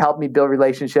 Second thing that helped me build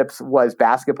relationships was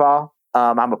basketball.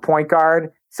 I'm a point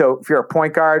guard. So if you're a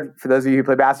point guard, for those of you who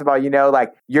play basketball,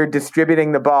 like, you're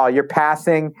distributing the ball, you're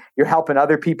passing, you're helping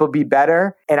other people be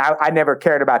better. And I never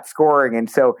cared about scoring. And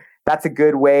so that's a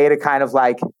good way to kind of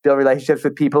like build relationships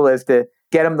with people, is to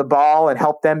get them the ball and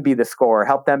help them be the scorer,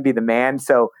 help them be the man.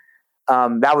 So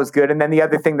that was good. And then the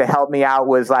other thing that helped me out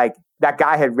was like, that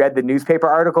guy had read the newspaper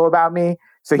article about me.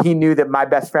 So he knew that my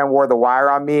best friend wore the wire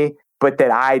on me, but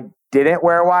that I didn't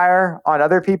wear wire on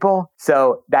other people.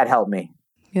 So that helped me.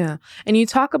 Yeah. And you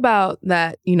talk about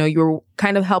that, you're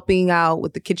kind of helping out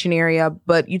with the kitchen area,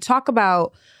 but you talk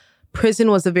about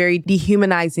prison was a very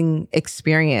dehumanizing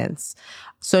experience.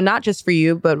 So not just for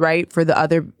you, but for the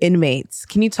other inmates.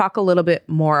 Can you talk a little bit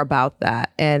more about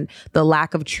that and the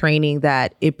lack of training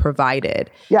that it provided?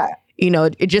 Yeah.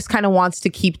 It just kind of wants to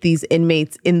keep these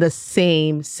inmates in the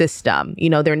same system.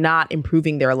 They're not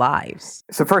improving their lives.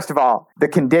 So first of all, the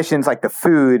conditions, like the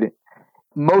food,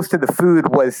 most of the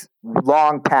food was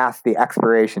long past the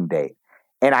expiration date.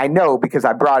 And I know because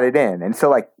I brought it in. And so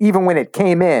like, even when it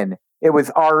came in, it was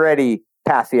already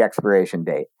past the expiration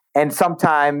date. And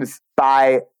sometimes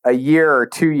by a year or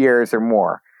 2 years or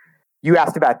more. You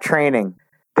asked about training.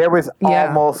 There was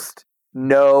almost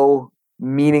no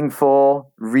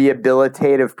meaningful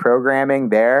rehabilitative programming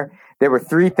there. There were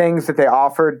 3 things that they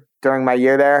offered during my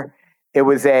year there. It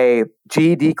was a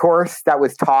GED course that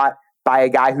was taught by a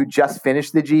guy who just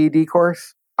finished the GED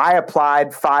course. I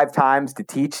applied 5 times to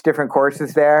teach different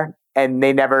courses there, and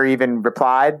they never even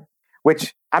replied,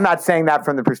 which I'm not saying that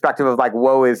from the perspective of like,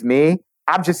 woe is me.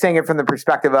 I'm just saying it from the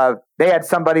perspective of they had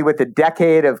somebody with a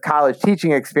decade of college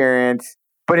teaching experience,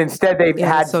 but instead they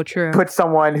had put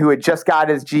someone who had just got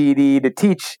his GED to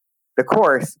teach the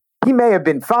course. He may have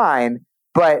been fine,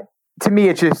 but to me,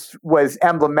 it just was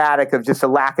emblematic of just a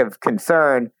lack of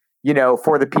concern, you know,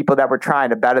 for the people that were trying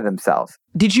to better themselves.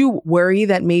 Did you worry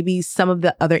that maybe some of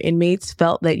the other inmates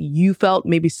felt that you felt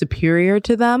maybe superior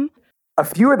to them? A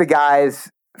few of the guys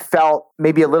felt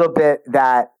maybe a little bit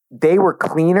that they were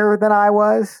cleaner than I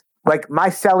was. Like my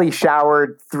cellie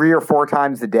showered 3 or 4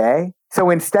 times a day. So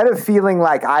instead of feeling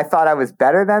like I thought I was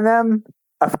better than them,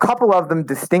 a couple of them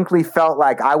distinctly felt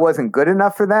like I wasn't good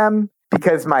enough for them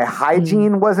because my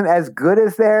hygiene wasn't as good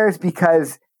as theirs,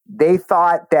 because they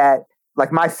thought that,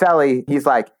 like my cellie, he's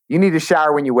like, you need to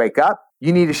shower when you wake up.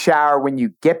 You need to shower when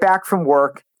you get back from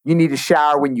work. You need to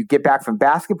shower when you get back from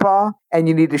basketball, and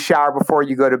you need to shower before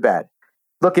you go to bed.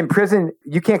 Look, in prison,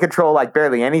 you can't control like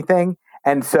barely anything.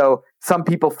 And so some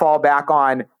people fall back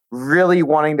on really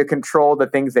wanting to control the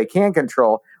things they can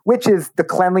control, which is the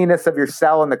cleanliness of your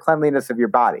cell and the cleanliness of your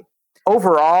body.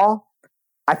 Overall,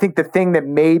 I think the thing that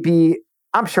maybe,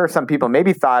 I'm sure some people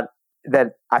maybe thought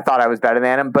that I thought I was better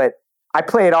than them, but I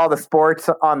played all the sports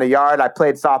on the yard. I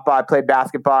played softball, I played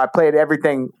basketball, I played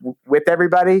everything with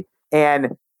everybody.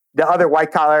 And the other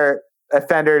white collar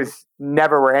offenders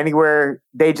never were anywhere.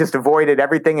 They just avoided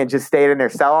everything and just stayed in their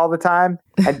cell all the time,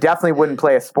 and definitely wouldn't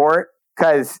play a sport.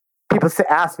 Because people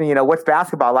ask me, you know, what's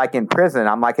basketball like in prison?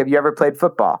 I'm like, have you ever played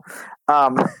football?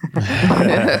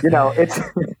 You know, it's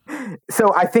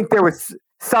so I think there was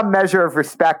some measure of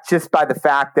respect just by the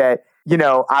fact that, you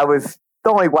know, I was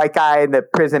the only white guy in the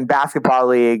prison basketball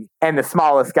league and the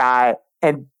smallest guy.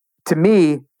 And to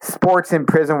me, sports in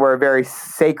prison were a very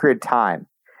sacred time,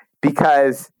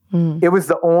 because it was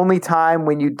the only time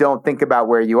when you don't think about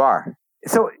where you are.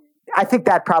 So I think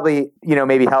that probably, you know,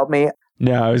 maybe helped me.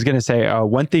 No, I was going to say,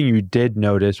 one thing you did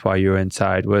notice while you were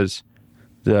inside was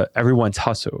everyone's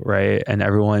hustle, right? And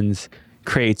everyone's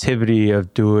creativity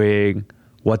of doing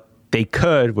what they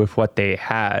could with what they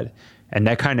had. And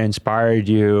that kind of inspired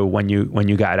you when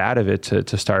you got out of it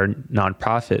to start a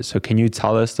nonprofit. So can you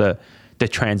tell us the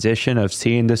transition of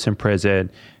seeing this in prison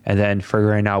and then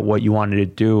figuring out what you wanted to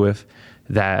do with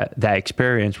that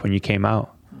experience when you came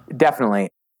out? Definitely.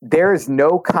 There is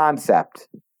no concept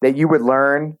that you would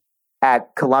learn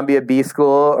at Columbia B School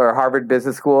or Harvard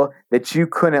Business School that you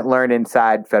couldn't learn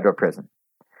inside federal prison.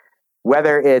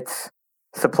 Whether it's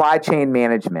supply chain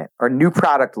management or new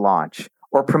product launch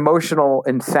or promotional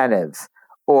incentives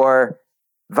or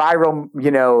viral,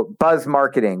 you know, buzz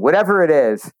marketing, whatever it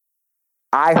is,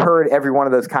 I heard every one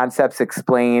of those concepts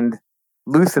explained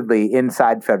lucidly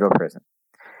inside federal prison.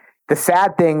 The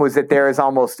sad thing was that there is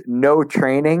almost no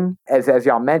training, as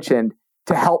y'all mentioned,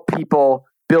 to help people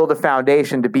build a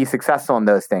foundation to be successful in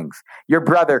those things. Your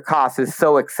brother, Koss, is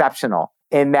so exceptional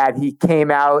in that he came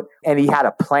out and he had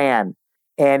a plan,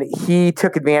 and he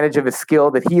took advantage of a skill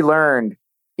that he learned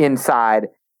inside,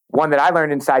 one that I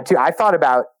learned inside too. I thought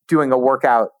about doing a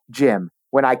workout gym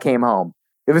when I came home.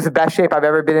 It was the best shape I've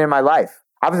ever been in my life.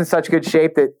 I was in such good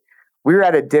shape that we were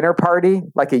at a dinner party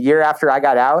like a year after I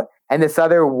got out, and this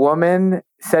other woman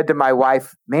said to my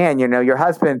wife, man, you know, your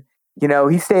husband, you know,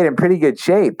 he stayed in pretty good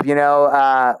shape, you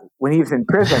know, when he was in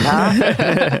prison,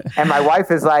 huh? And my wife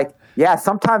is like, yeah,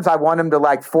 sometimes I want him to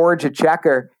like forge a check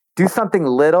or do something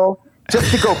little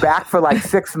just to go back for like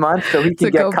 6 months so he can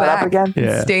get cut up again.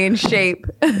 Yeah. Stay in shape.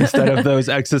 Instead of those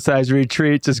exercise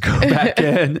retreats, just go back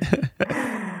in.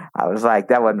 I was like,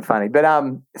 that wasn't funny.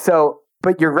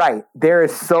 But you're right. There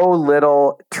is so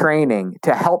little training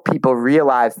to help people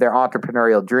realize their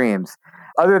entrepreneurial dreams.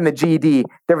 Other than the GED,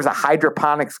 there was a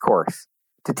hydroponics course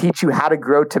to teach you how to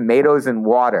grow tomatoes in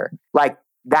water. Like,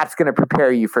 that's going to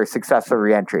prepare you for successful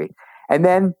reentry. And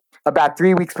then about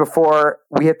 3 weeks before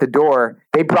we hit the door,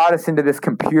 they brought us into this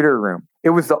computer room. It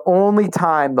was the only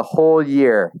time the whole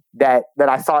year that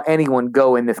I saw anyone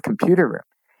go in this computer room.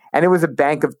 And it was a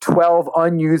bank of 12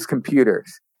 unused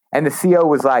computers. And the CO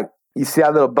was like, you see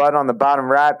that little button on the bottom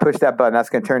right? Push that button. That's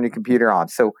going to turn your computer on.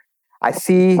 So I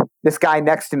see this guy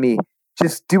next to me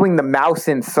just doing the mouse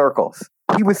in circles.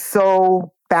 he was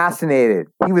so fascinated.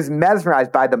 He was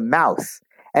mesmerized by the mouse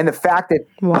and the fact that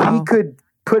he could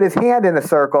put his hand in a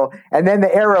circle and then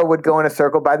the arrow would go in a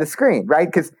circle by the screen, right?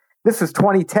 Because this was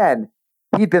 2010.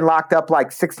 He'd been locked up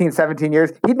like 16, 17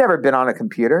 years. He'd never been on a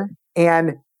computer.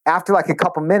 And after like a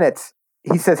couple minutes,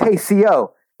 he says, "Hey,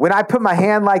 CO, when I put my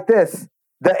hand like this,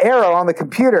 the arrow on the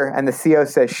computer," and the CO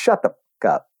says, "Shut the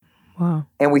fuck up." Wow.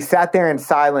 And we sat there in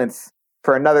silence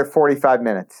for another 45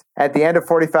 minutes. At the end of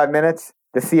 45 minutes,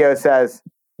 the CO says,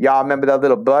 "Y'all remember that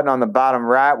little button on the bottom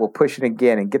right? We'll push it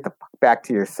again and get the fuck back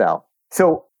to your cell."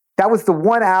 So that was the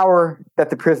 1 hour that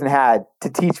the prison had to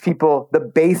teach people the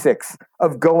basics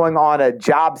of going on a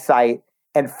job site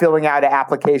and filling out an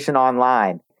application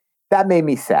online. That made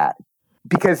me sad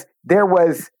because there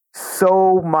was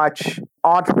so much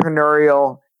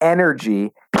entrepreneurial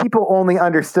energy. People only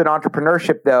understood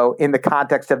entrepreneurship, though, in the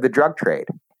context of the drug trade.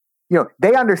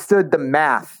 They understood the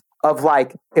math of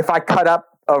like, if I cut up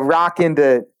a rock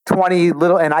into 20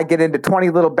 little, and I get into 20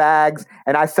 little bags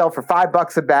and I sell for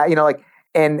 $5 a bag,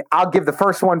 and I'll give the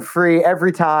first one free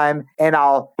every time. And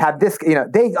I'll have this,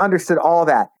 they understood all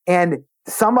that. And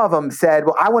some of them said,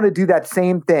 well, I want to do that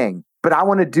same thing, but I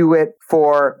want to do it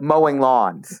for mowing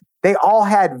lawns. They all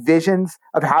had visions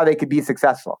of how they could be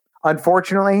successful.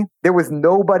 Unfortunately, there was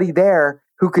nobody there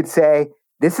who could say,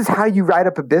 this is how you write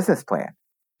up a business plan.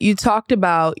 You talked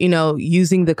about,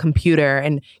 using the computer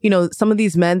and, some of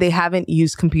these men, they haven't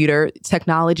used computer.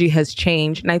 Technology has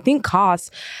changed. And I think Koss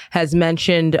has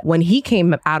mentioned when he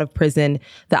came out of prison,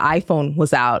 the iPhone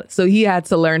was out. So he had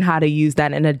to learn how to use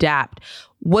that and adapt.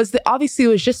 Obviously it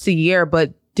was just a year,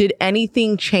 but did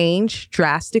anything change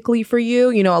drastically for you?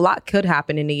 A lot could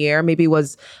happen in a year. Maybe it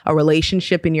was a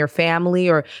relationship in your family,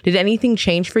 or did anything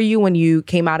change for you when you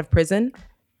came out of prison?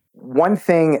 One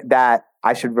thing that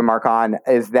I should remark on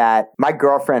is that my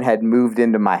girlfriend had moved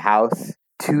into my house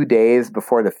 2 days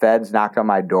before the feds knocked on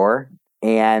my door.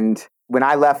 And when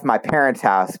I left my parents'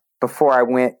 house, before I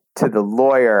went to the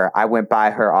lawyer, I went by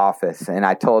her office and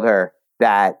I told her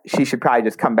that she should probably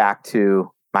just come back to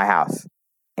my house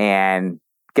and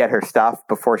get her stuff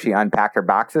before she unpacked her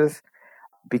boxes,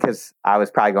 because I was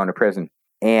probably going to prison.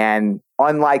 And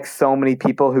unlike so many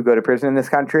people who go to prison in this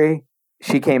country,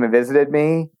 she came and visited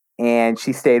me. And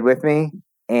she stayed with me,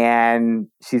 and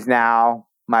she's now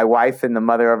my wife and the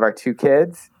mother of our 2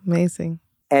 kids. Amazing.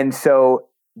 And so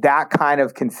that kind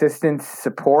of consistent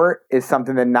support is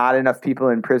something that not enough people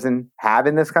in prison have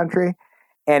in this country.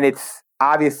 And it's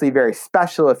obviously very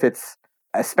special if it's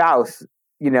a spouse,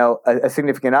 a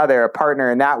significant other, a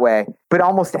partner in that way. But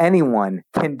almost anyone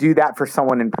can do that for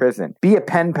someone in prison. Be a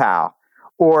pen pal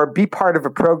or be part of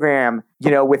a program,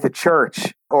 with a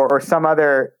church or some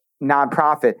other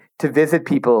nonprofit to visit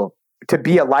people, to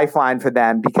be a lifeline for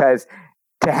them, because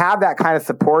to have that kind of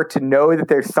support, to know that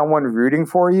there's someone rooting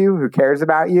for you who cares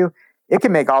about you, it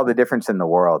can make all the difference in the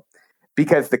world.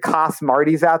 Because the Koss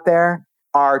Martys out there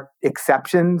are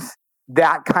exceptions.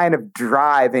 That kind of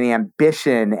drive and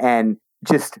ambition and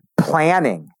just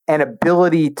planning and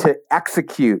ability to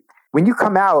execute. When you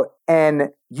come out and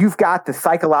you've got the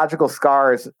psychological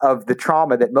scars of the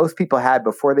trauma that most people had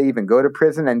before they even go to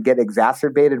prison and get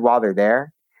exacerbated while they're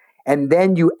there, and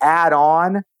then you add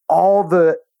on all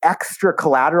the extra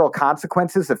collateral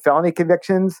consequences of felony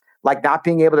convictions, like not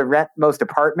being able to rent most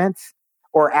apartments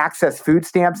or access food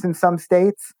stamps in some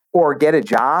states or get a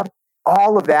job,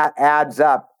 all of that adds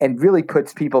up and really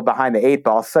puts people behind the 8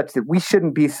 ball, such that we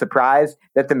shouldn't be surprised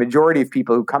that the majority of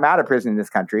people who come out of prison in this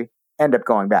country end up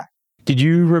going back. Did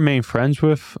you remain friends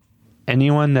with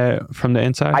anyone from the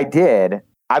inside? I did.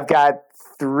 I've got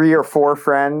 3 or 4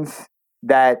 friends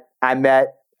that I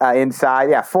met inside.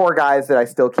 Yeah, 4 guys that I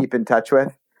still keep in touch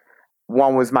with.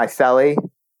 One was my cellie.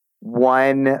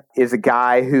 One is a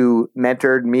guy who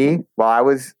mentored me while I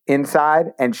was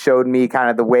inside and showed me kind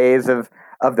of the ways of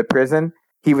the prison.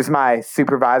 He was my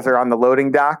supervisor on the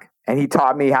loading dock, and he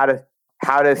taught me how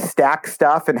to stack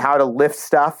stuff and how to lift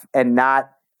stuff and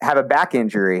not have a back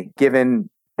injury, given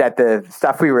that the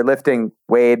stuff we were lifting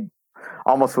weighed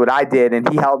almost what I did. And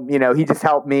he helped, he just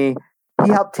helped me.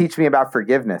 He helped teach me about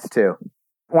forgiveness too.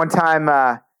 One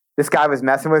time, this guy was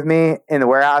messing with me in the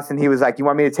warehouse and he was like, "You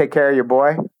want me to take care of your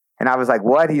boy?" And I was like,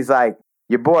 "What?" He's like,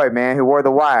 "Your boy, man, who wore the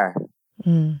wire."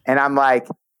 And I'm like,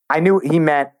 I knew he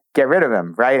meant get rid of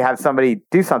him, right? Have somebody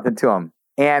do something to him.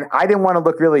 And I didn't want to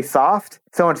look really soft.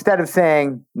 So instead of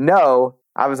saying no,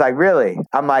 I was like, "Really?"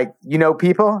 I'm like, "You know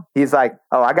people?" He's like,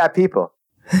 "Oh, I got people."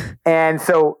 And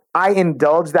so I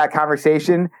indulged that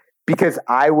conversation because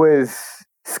I was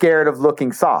scared of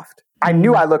looking soft. I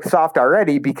knew I looked soft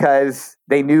already because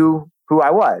they knew who I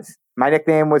was. My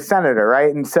nickname was Senator,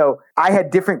 right? And so I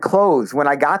had different clothes when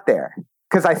I got there.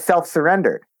 because I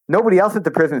self-surrendered. Nobody else at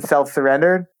the prison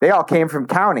self-surrendered. They all came from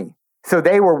county. So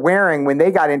they were wearing, when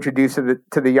they got introduced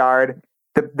to the yard,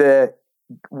 the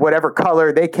whatever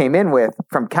color they came in with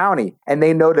from county, and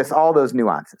they noticed all those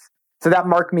nuances. So that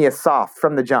marked me as soft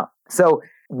from the jump. So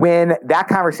when that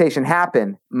conversation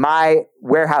happened, my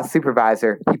warehouse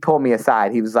supervisor, he pulled me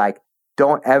aside. He was like,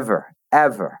 don't ever,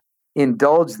 ever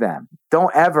indulge them.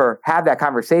 Don't ever have that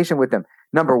conversation with them.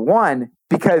 Number one,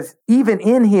 because even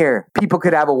in here, people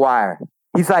could have a wire.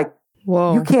 He's like,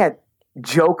 whoa, you can't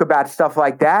joke about stuff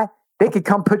like that. They could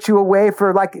come put you away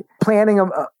for like planning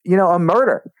a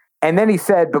murder. And then he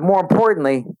said, but more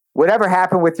importantly, whatever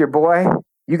happened with your boy,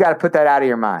 you got to put that out of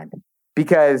your mind.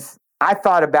 Because I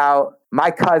thought about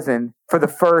my cousin for the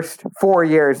first 4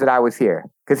 years that I was here,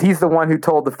 because he's the one who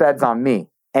told the feds on me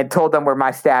and told them where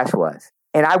my stash was.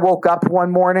 And I woke up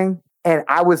one morning and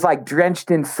I was like drenched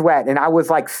in sweat and I was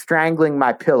like strangling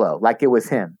my pillow like it was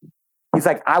him. He's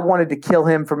like, I wanted to kill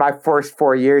him for my first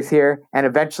 4 years here. And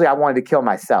eventually I wanted to kill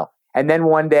myself. And then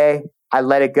one day I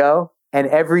let it go. And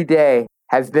every day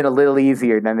has been a little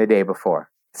easier than the day before.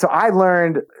 So I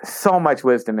learned so much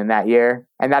wisdom in that year.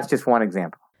 And that's just one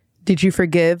example. Did you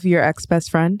forgive your ex-best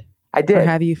friend? I did. Or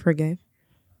have you forgave?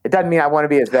 It doesn't mean I want to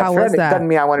be his best friend. It doesn't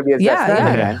mean I want to be his best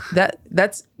friend again.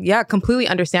 That's completely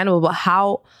understandable. But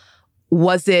how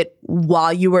was it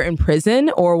while you were in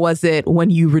prison, or was it when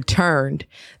you returned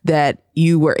that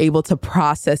you were able to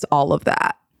process all of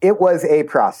that? It was a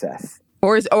process.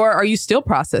 Or are you still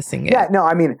processing it? Yeah, no,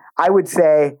 I mean, I would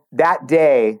say that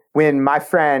day when my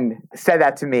friend said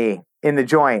that to me in the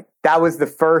joint, that was the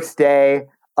first day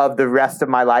of the rest of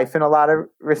my life in a lot of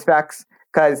respects,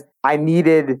 because I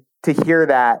needed to hear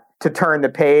that to turn the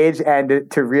page and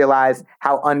to realize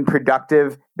how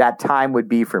unproductive that time would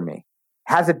be for me.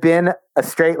 Has it been a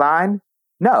straight line?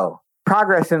 No.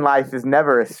 Progress in life is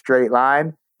never a straight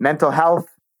line. Mental health,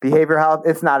 behavioral health,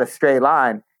 it's not a straight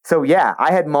line. So yeah,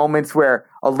 I had moments where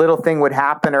a little thing would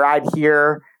happen or I'd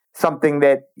hear something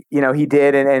that, he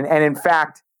did. And in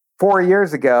fact, 4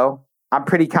 years ago, I'm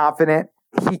pretty confident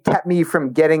he kept me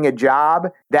from getting a job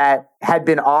that had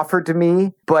been offered to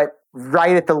me, but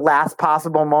right at the last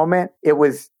possible moment, it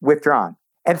was withdrawn.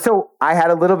 And so I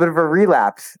had a little bit of a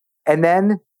relapse. And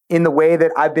then in the way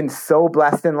that I've been so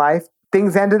blessed in life,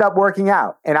 things ended up working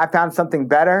out and I found something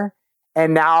better.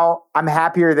 And now I'm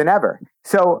happier than ever.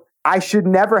 So I should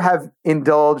never have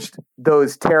indulged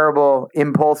those terrible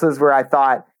impulses where I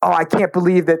thought, oh, I can't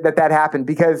believe that happened,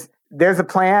 because there's a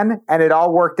plan and it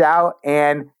all worked out.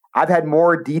 And I've had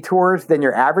more detours than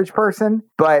your average person,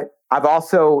 but I've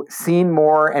also seen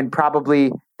more and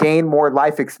probably gained more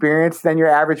life experience than your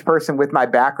average person with my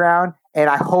background. And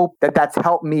I hope that that's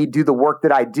helped me do the work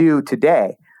that I do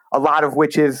today, a lot of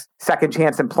which is second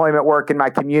chance employment work in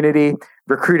my community,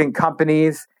 recruiting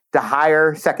companies to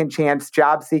hire second chance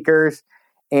job seekers,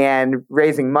 and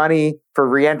raising money for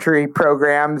reentry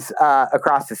programs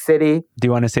across the city. Do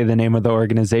you want to say the name of the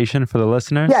organization for the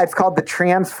listeners? Yeah, it's called the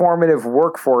Transformative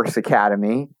Workforce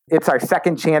Academy. It's our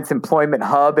second chance employment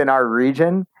hub in our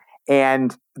region.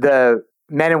 And the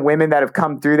men and women that have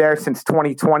come through there since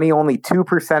 2020, only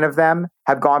 2% of them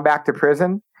have gone back to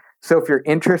prison. So if you're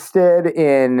interested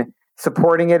in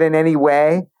supporting it in any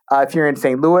way, if you're in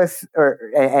St. Louis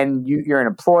and you're an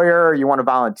employer or you want to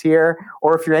volunteer,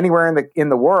 or if you're anywhere in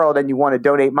the world and you want to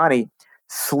donate money,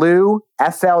 SLU,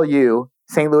 SLU,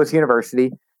 St. Louis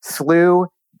University,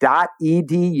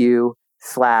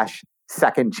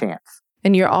 slu.edu/second chance.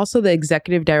 And you're also the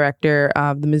executive director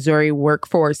of the Missouri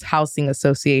Workforce Housing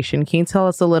Association. Can you tell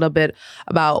us a little bit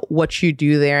about what you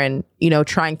do there and,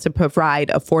 trying to provide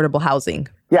affordable housing?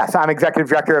 Yes, I'm executive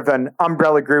director of an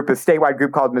umbrella group, a statewide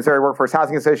group called Missouri Workforce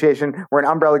Housing Association. We're an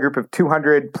umbrella group of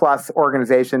 200 plus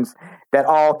organizations that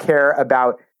all care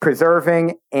about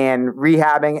preserving and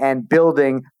rehabbing and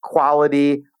building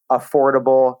quality,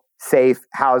 affordable, safe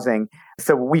housing.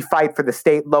 So we fight for the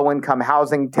state low-income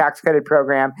housing tax credit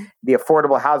program, the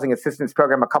affordable housing assistance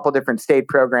program, a couple different state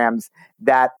programs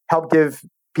that help give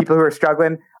people who are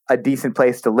struggling a decent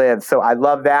place to live. So I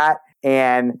love that.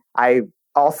 And I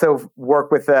also work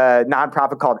with a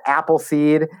nonprofit called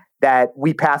Appleseed that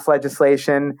we passed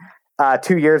legislation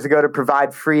 2 years ago to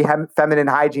provide free feminine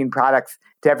hygiene products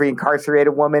to every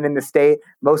incarcerated woman in the state.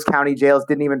 Most county jails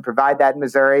didn't even provide that in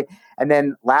Missouri. And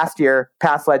then last year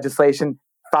passed legislation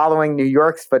following New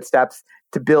York's footsteps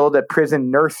to build a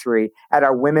prison nursery at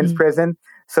our women's prison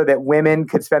so that women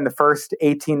could spend the first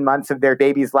 18 months of their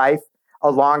baby's life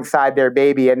alongside their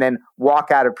baby and then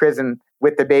walk out of prison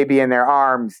with the baby in their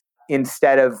arms,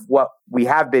 instead of what we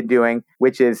have been doing,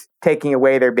 which is taking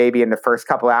away their baby in the first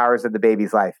couple hours of the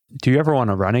baby's life. Do you ever want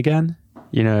to run again?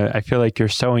 You know, I feel like you're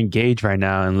so engaged right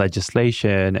now in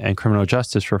legislation and criminal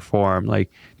justice reform.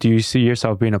 Like, do you see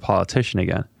yourself being a politician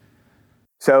again?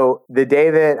 So the day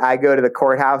that I go to the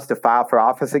courthouse to file for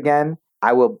office again,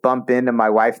 I will bump into my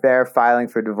wife there filing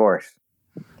for divorce.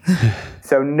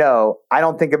 So no, I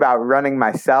don't think about running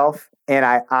myself. And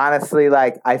I honestly,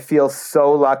 I feel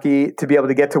so lucky to be able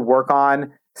to get to work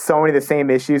on so many of the same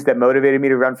issues that motivated me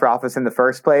to run for office in the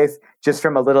first place, just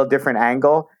from a little different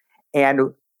angle.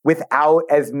 And without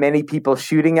as many people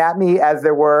shooting at me as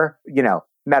there were,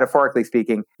 metaphorically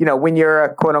speaking, when you're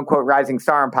a quote unquote rising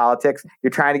star in politics,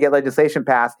 you're trying to get legislation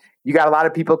passed. You got a lot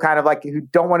of people kind of who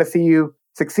don't want to see you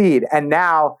succeed. And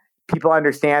now people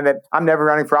understand that I'm never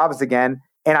running for office again.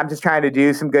 And I'm just trying to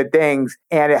do some good things.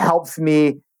 And it helps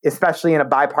me, especially in a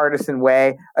bipartisan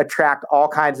way, attract all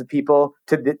kinds of people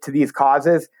to these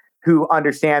causes who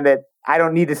understand that I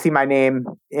don't need to see my name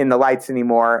in the lights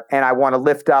anymore. And I want to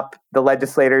lift up the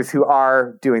legislators who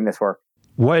are doing this work.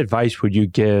 What advice would you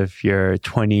give your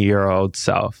 20-year-old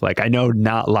self? I know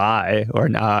not lie or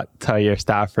not tell your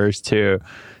staffers to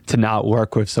not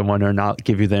work with someone or not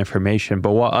give you the information,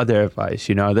 but what other advice?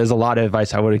 There's a lot of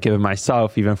advice I would have given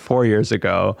myself even 4 years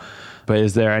ago, but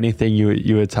is there anything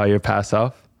you would tell your past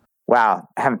self? Wow,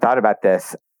 I haven't thought about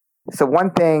this. So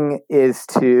one thing is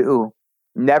to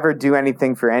never do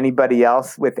anything for anybody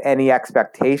else with any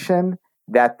expectation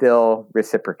that they'll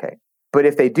reciprocate. But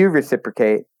if they do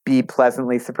reciprocate, be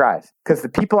pleasantly surprised. Because the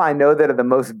people I know that are the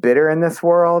most bitter in this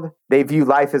world, they view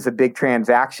life as a big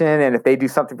transaction. And if they do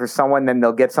something for someone, then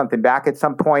they'll get something back at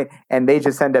some point, and they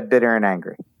just end up bitter and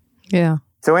angry. Yeah.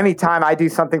 So anytime I do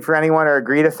something for anyone or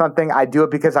agree to something, I do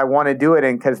it because I want to do it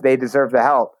and because they deserve the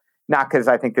help, not because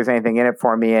I think there's anything in it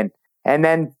for me. And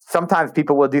then sometimes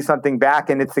people will do something back,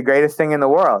 and it's the greatest thing in the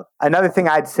world. Another thing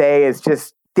I'd say is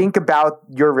just think about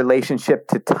your relationship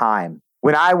to time.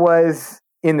 When I was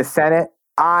in the Senate,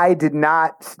 I did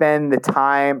not spend the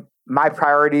time. My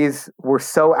priorities were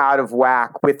so out of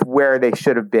whack with where they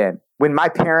should have been. When my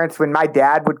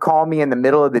dad would call me in the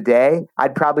middle of the day,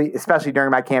 I'd probably, especially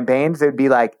during my campaigns, they'd be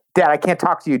like, Dad, I can't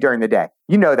talk to you during the day.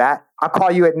 You know that. I'll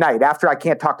call you at night after I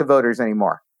can't talk to voters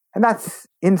anymore. And that's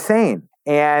insane.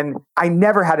 And I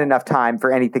never had enough time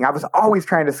for anything. I was always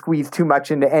trying to squeeze too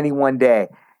much into any one day.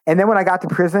 And then when I got to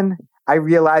prison, I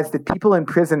realized that people in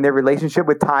prison, their relationship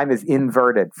with time is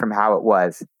inverted from how it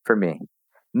was for me.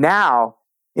 Now,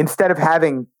 instead of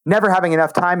never having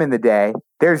enough time in the day,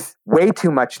 there's way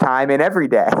too much time in every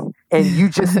day. And you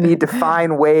just need to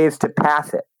find ways to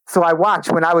pass it. So I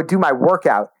watched when I would do my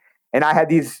workout, and I had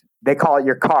these, they call it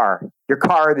your car. Your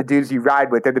car are the dudes you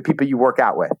ride with. They're the people you work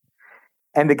out with.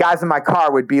 And the guys in my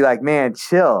car would be like, man,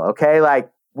 chill, okay?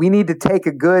 We need to take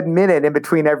a good minute in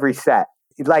between every set.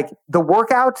 The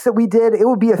workouts that we did, it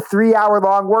would be a 3-hour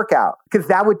long workout because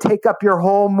that would take up your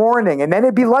whole morning. And then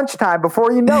it'd be lunchtime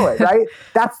before you know it, right?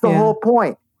 That's the whole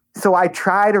point. So I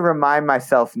try to remind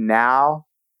myself now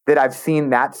that I've seen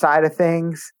that side of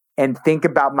things and think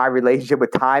about my relationship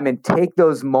with time and take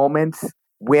those moments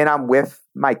when I'm with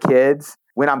my kids,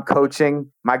 when I'm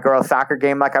coaching my girls' soccer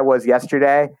game like I was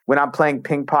yesterday, when I'm playing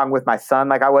ping pong with my son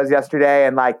like I was yesterday.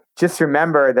 And just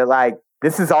remember that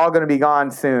this is all going to be gone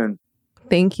soon.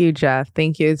 Thank you, Jeff.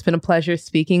 Thank you. It's been a pleasure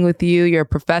speaking with you. You're a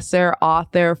professor,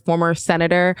 author, former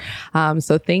senator.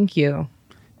 So thank you.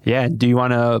 Yeah. Do you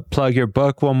want to plug your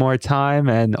book one more time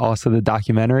and also the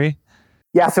documentary?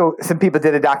 Yeah. So some people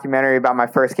did a documentary about my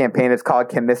first campaign. It's called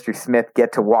Can Mr. Smith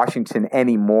Get to Washington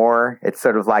Anymore? It's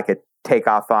sort of like a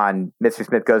takeoff on Mr.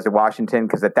 Smith Goes to Washington,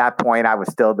 because at that point I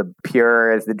was still the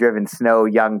pure as the driven snow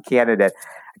young candidate.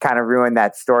 I kind of ruined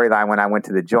that storyline when I went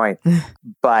to the joint.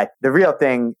 But the real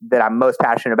thing that I'm most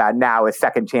passionate about now is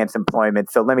second chance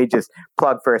employment. So let me just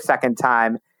plug for a second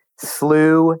time,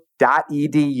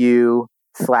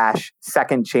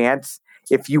 SLU.edu/second chance.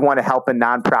 If you want to help a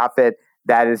nonprofit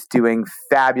that is doing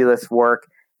fabulous work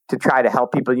to try to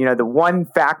help people. The one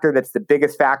factor that's the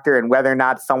biggest factor in whether or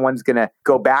not someone's going to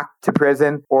go back to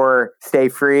prison or stay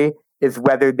free is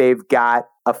whether they've got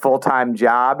a full-time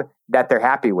job that they're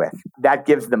happy with. That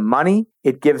gives them money.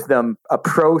 It gives them a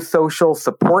pro-social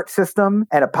support system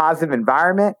and a positive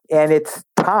environment. And it's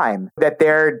time that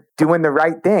they're doing the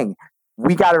right thing.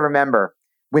 We got to remember,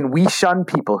 when we shun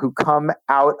people who come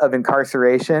out of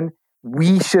incarceration,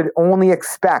 we should only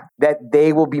expect that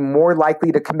they will be more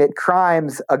likely to commit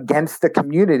crimes against the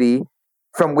community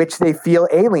from which they feel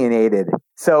alienated.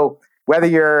 So whether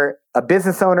you're a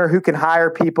business owner who can hire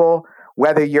people,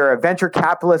 whether you're a venture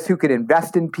capitalist who could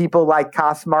invest in people like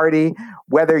Cos Marty,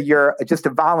 whether you're just a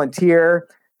volunteer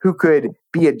who could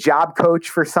be a job coach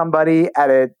for somebody at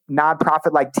a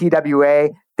nonprofit like TWA,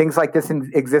 things like this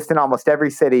exist in almost every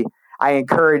city. I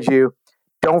encourage you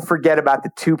don't forget about the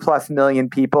 2+ million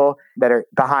people that are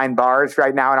behind bars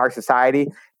right now in our society,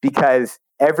 because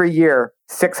every year,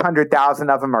 600,000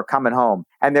 of them are coming home,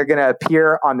 and they're going to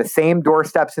appear on the same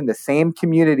doorsteps in the same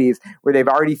communities where they've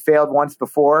already failed once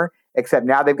before, except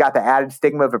now they've got the added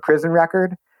stigma of a prison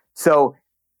record. So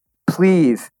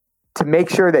please, to make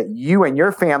sure that you and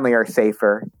your family are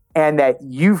safer, and that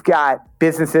you've got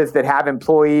businesses that have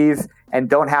employees and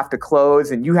don't have to close,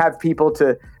 and you have people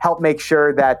to help make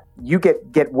sure that you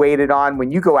get waited on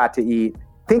when you go out to eat,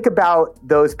 think about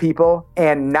those people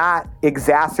and not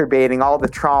exacerbating all the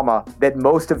trauma that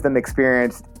most of them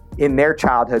experienced in their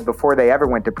childhood before they ever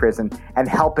went to prison, and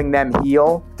helping them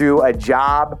heal through a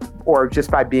job or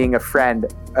just by being a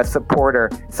friend, a supporter,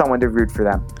 someone to root for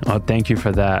them. Oh, thank you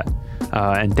for that.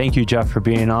 And thank you, Jeff, for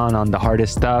being on The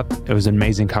Hardest Step. It was an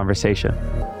amazing conversation.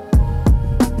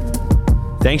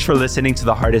 Thanks for listening to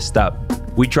The Hardest Step.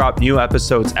 We drop new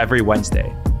episodes every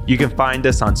Wednesday. You can find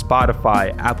us on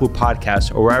Spotify, Apple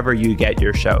Podcasts, or wherever you get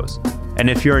your shows. And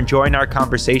if you're enjoying our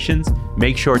conversations,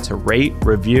 make sure to rate,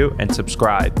 review, and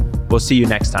subscribe. We'll see you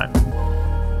next time.